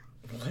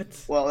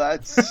 What? well,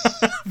 that's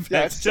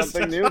That's just-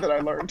 something new that I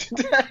learned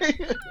today.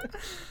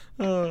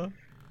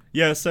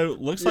 Yeah, so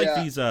looks like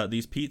Yeah.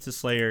 these pizza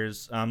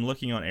slayers. I'm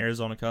looking on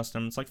Arizona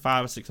Custom. It's like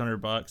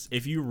 $500-$600.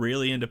 If you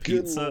really into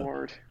Good pizza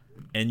lord.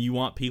 and you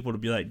want people to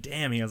be like,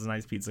 "Damn, he has a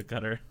nice pizza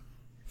cutter."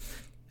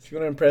 If you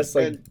want to impress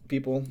like And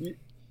people, you,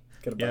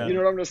 get a Yeah. buy you know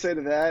one. what I'm gonna say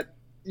to that?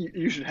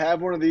 You should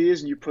have one of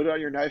these, and you put it on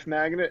your knife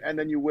magnet, and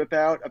then you whip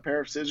out a pair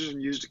of scissors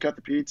and use it to cut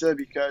the pizza.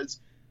 Because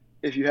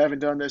if you haven't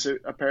done this,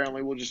 it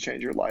apparently will just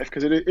change your life.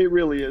 Because it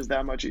really is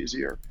that much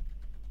easier.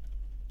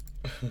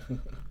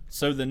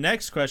 So the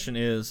next question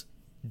is,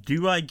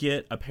 do I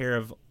get a pair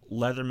of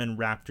Leatherman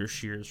Raptor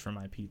shears for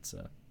my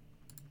pizza?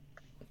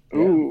 Yeah.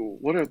 Ooh,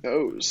 what are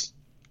those?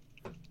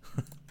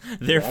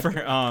 They're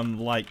Raptor?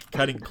 for like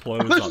cutting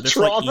clothes Those off. They're for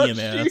like trauma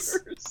EMS.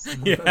 shears?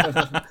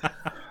 Yeah.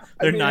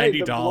 I They're mean, hey,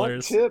 the blunt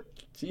 $90. tip,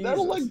 Jesus.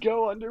 that'll like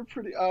go under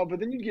pretty. Oh, but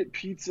then you get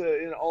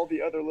pizza in all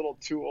the other little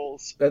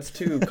tools. That's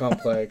too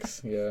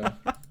complex. Yeah.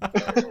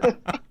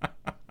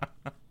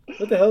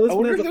 What the hell? This I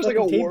one wonder has if there's like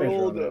fucking a tape measure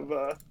world on it. of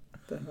What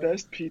the hell?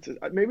 best pizza.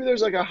 Maybe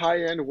there's like a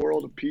high-end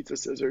world of pizza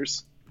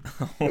scissors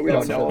that we Oh,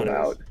 don't know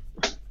no. about.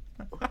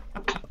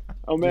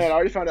 Oh man, I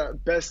already found out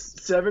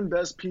seven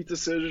best pizza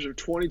scissors of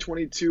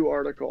 2022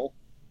 article.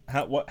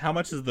 How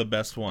much is the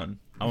best one?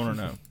 I want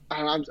to know.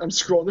 I'm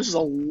scrolling. This is a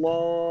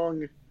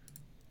long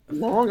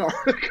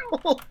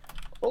article.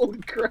 Holy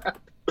crap!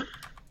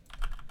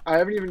 I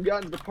haven't even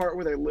gotten to the part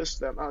where they list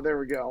them. Oh, there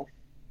we go.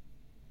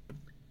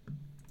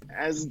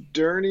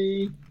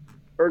 Asderny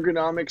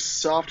ergonomic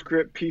soft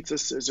grip pizza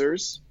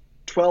scissors,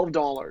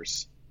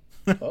 $12.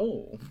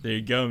 Oh. There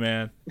you go,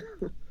 man.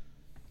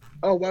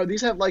 Oh wow,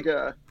 these have like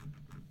a.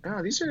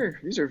 Oh, these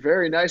are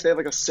very nice. They have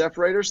like a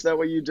separator, so that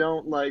way you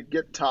don't like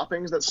get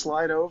toppings that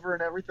slide over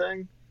and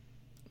everything.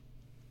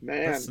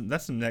 Man,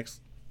 That's some next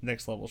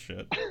level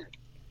shit.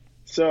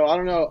 so I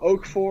don't know,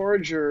 Oak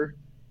Forge or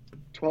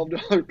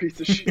 $12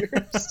 pizza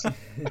shears.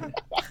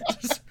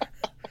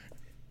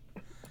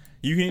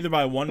 You can either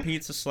buy one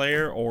pizza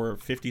slayer or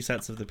 50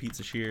 sets of the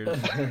pizza shears.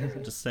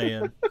 Just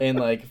saying. And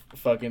like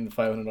fucking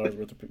 $500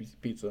 worth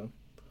of pizza.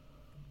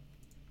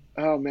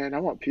 Oh man, I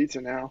want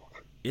pizza now.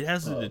 It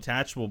has a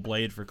detachable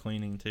blade for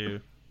cleaning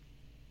too.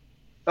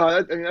 Oh,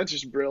 I mean that's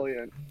just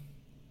brilliant.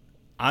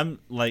 I'm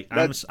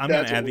That's gonna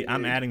what add we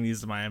I'm need. adding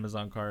these to my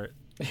Amazon cart.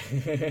 Black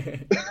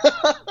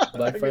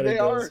I Friday mean, they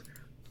are, deals.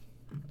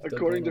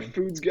 according to going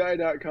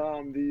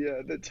foodsguy.com,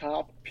 the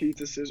top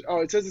pizza scissors.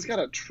 Oh, it says it's got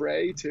a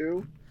tray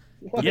too.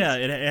 What? Yeah,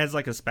 it has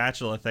like a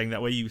spatula thing.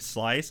 That way you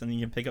slice and then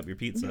you can pick up your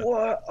pizza.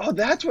 What? Oh,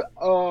 that's what.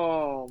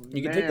 Oh,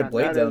 You can man, take the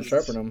blades that out and is-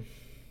 sharpen them.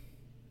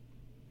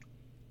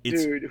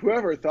 It's Dude,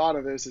 whoever thought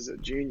of this is a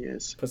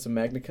genius. Put some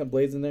Magna Cup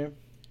blades in there.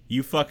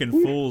 you fucking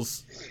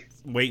fools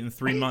waiting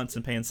 3 months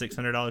and paying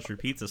 $600 for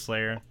pizza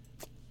slayer.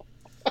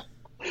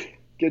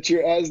 Get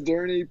your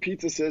Asderny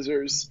pizza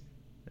scissors.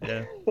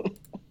 Yeah.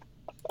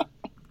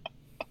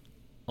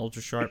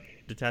 Ultra sharp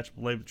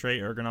detachable blade with tray,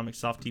 ergonomic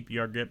soft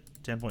TPR grip,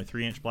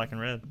 10.3 inch black and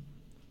red.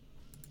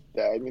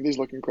 Yeah, I mean these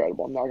look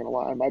incredible. I'm not gonna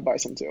lie, I might buy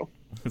some too.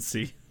 Let's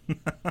see.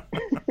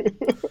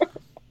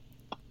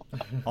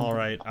 All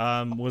right.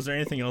 Was there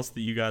anything else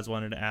that you guys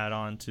wanted to add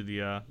on to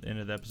the end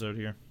of the episode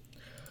here?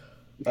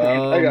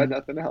 I got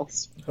nothing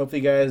else.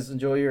 Hopefully you guys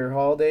enjoy your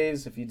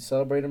holidays if you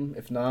celebrate them.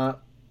 If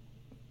not,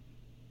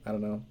 I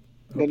don't know.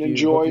 Then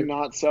enjoy hope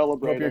not your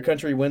celebrating.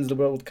 country wins the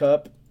World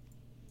Cup.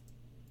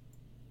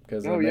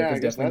 Because Oh yeah, I America's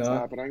guess definitely that's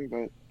not. happening.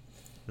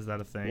 But Is that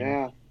a thing?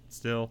 yeah,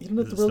 Still? You don't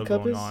know Is what it the World still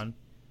Cup going is? on?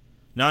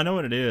 No, I know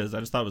what it is. I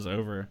just thought it was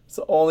over. It's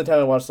the only time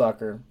I watch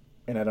soccer,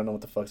 and I don't know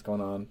what the fuck's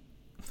going on.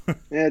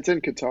 yeah, it's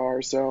in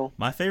Qatar, so.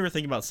 My favorite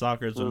thing about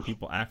soccer is when Ugh.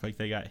 people act like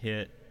they got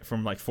hit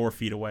from like 4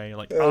 feet away.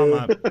 Like, Uh.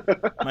 oh,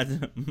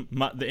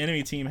 the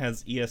enemy team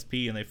has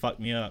ESP and they fucked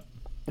me up.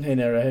 I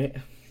know, right?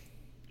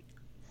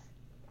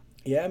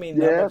 Yeah, I mean,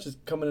 Yeah.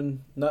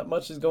 not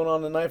much is going on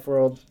in the knife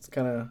world. It's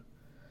kind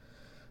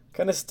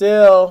of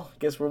still.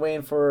 Guess we're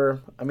waiting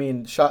for. I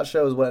mean, SHOT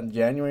Show is what, in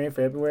January,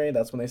 February?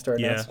 That's when they start.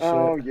 Yeah. announcing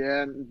Oh shit.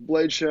 yeah, and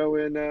Blade Show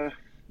in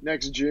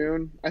next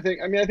June. I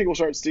think we'll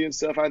start seeing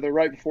stuff either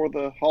right before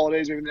the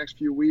holidays, maybe the next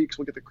few weeks.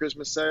 We'll get the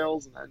Christmas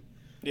sales, and then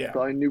Yeah.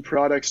 probably new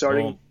products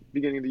starting Well-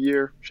 beginning of the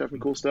year. Should have some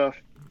cool stuff.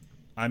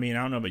 I mean,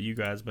 I don't know about you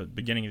guys, but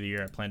beginning of the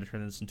year, I plan to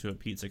turn this into a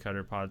pizza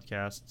cutter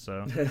podcast.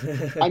 So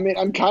I mean,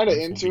 I'm kind of This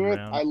will into be it.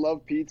 around. I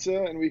love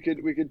pizza, and we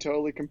could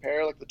totally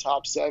compare like the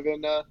top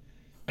 7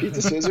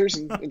 pizza scissors.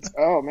 And it's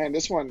oh man,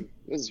 this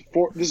is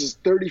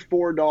 $34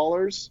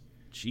 for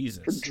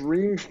Jesus,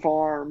 Dream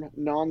Farm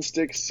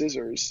nonstick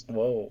scissors.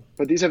 Whoa.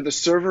 But these have the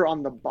server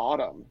on the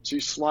bottom, so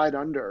you slide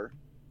under.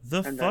 the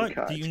and then fuck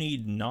cut. do you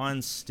need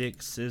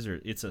non-stick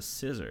scissors? It's a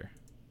scissor.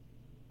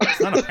 It's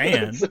not a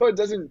pan. So it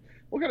doesn't.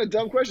 What kind of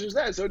dumb question is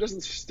that? So it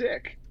doesn't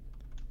stick.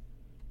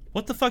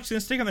 What the fuck's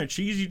gonna stick on there?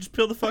 Cheese? You just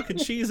peel the fucking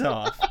cheese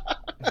off.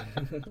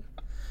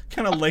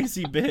 Kind of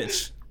lazy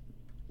bitch.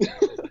 I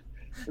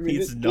mean,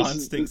 Needs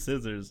non-stick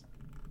scissors.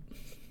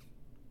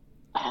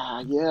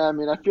 Yeah, I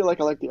mean, I feel like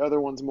I like the other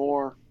ones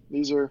more.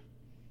 These are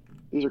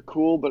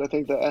cool, but I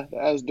think the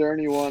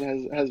Asderny one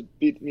has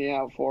beat me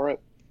out for it.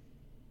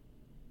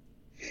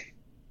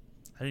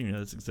 I didn't even know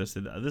this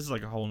existed. This is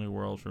like a whole new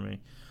world for me.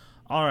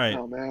 All right.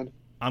 Oh man.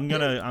 I'm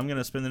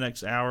gonna spend the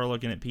next hour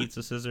looking at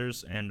pizza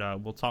scissors, and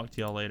we'll talk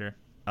to y'all later.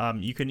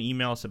 You can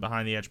email us at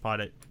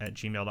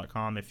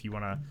behindtheedgepod@gmail.com if you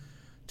want to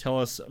tell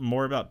us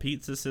more about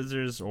pizza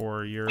scissors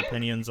or your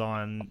opinions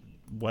on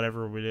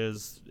whatever it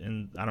is,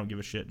 and I don't give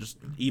a shit. Just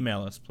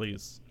email us,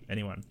 please.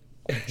 Anyone.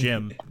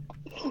 Jim.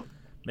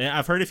 Man,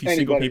 I've heard if you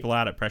single people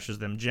out, it pressures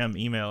them. Jim,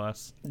 email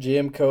us.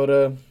 Jim,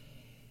 Coda.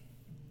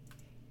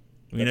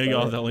 We know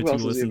y'all are the only two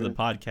who listen to the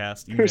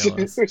podcast. Email us.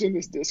 Who's in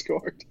this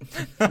Discord?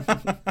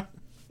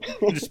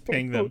 Just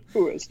ping them.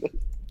 Who is this?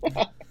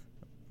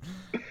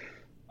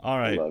 All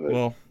right.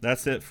 Well,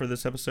 that's it for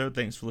this episode.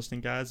 Thanks for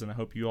listening, guys, and I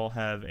hope you all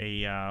have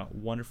a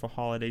wonderful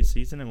holiday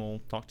season, and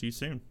we'll talk to you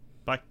soon.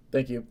 Bye.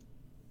 Thank you.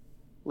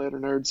 Later,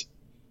 nerds.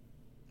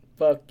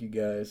 Fuck you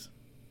guys.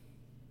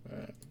 All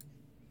right.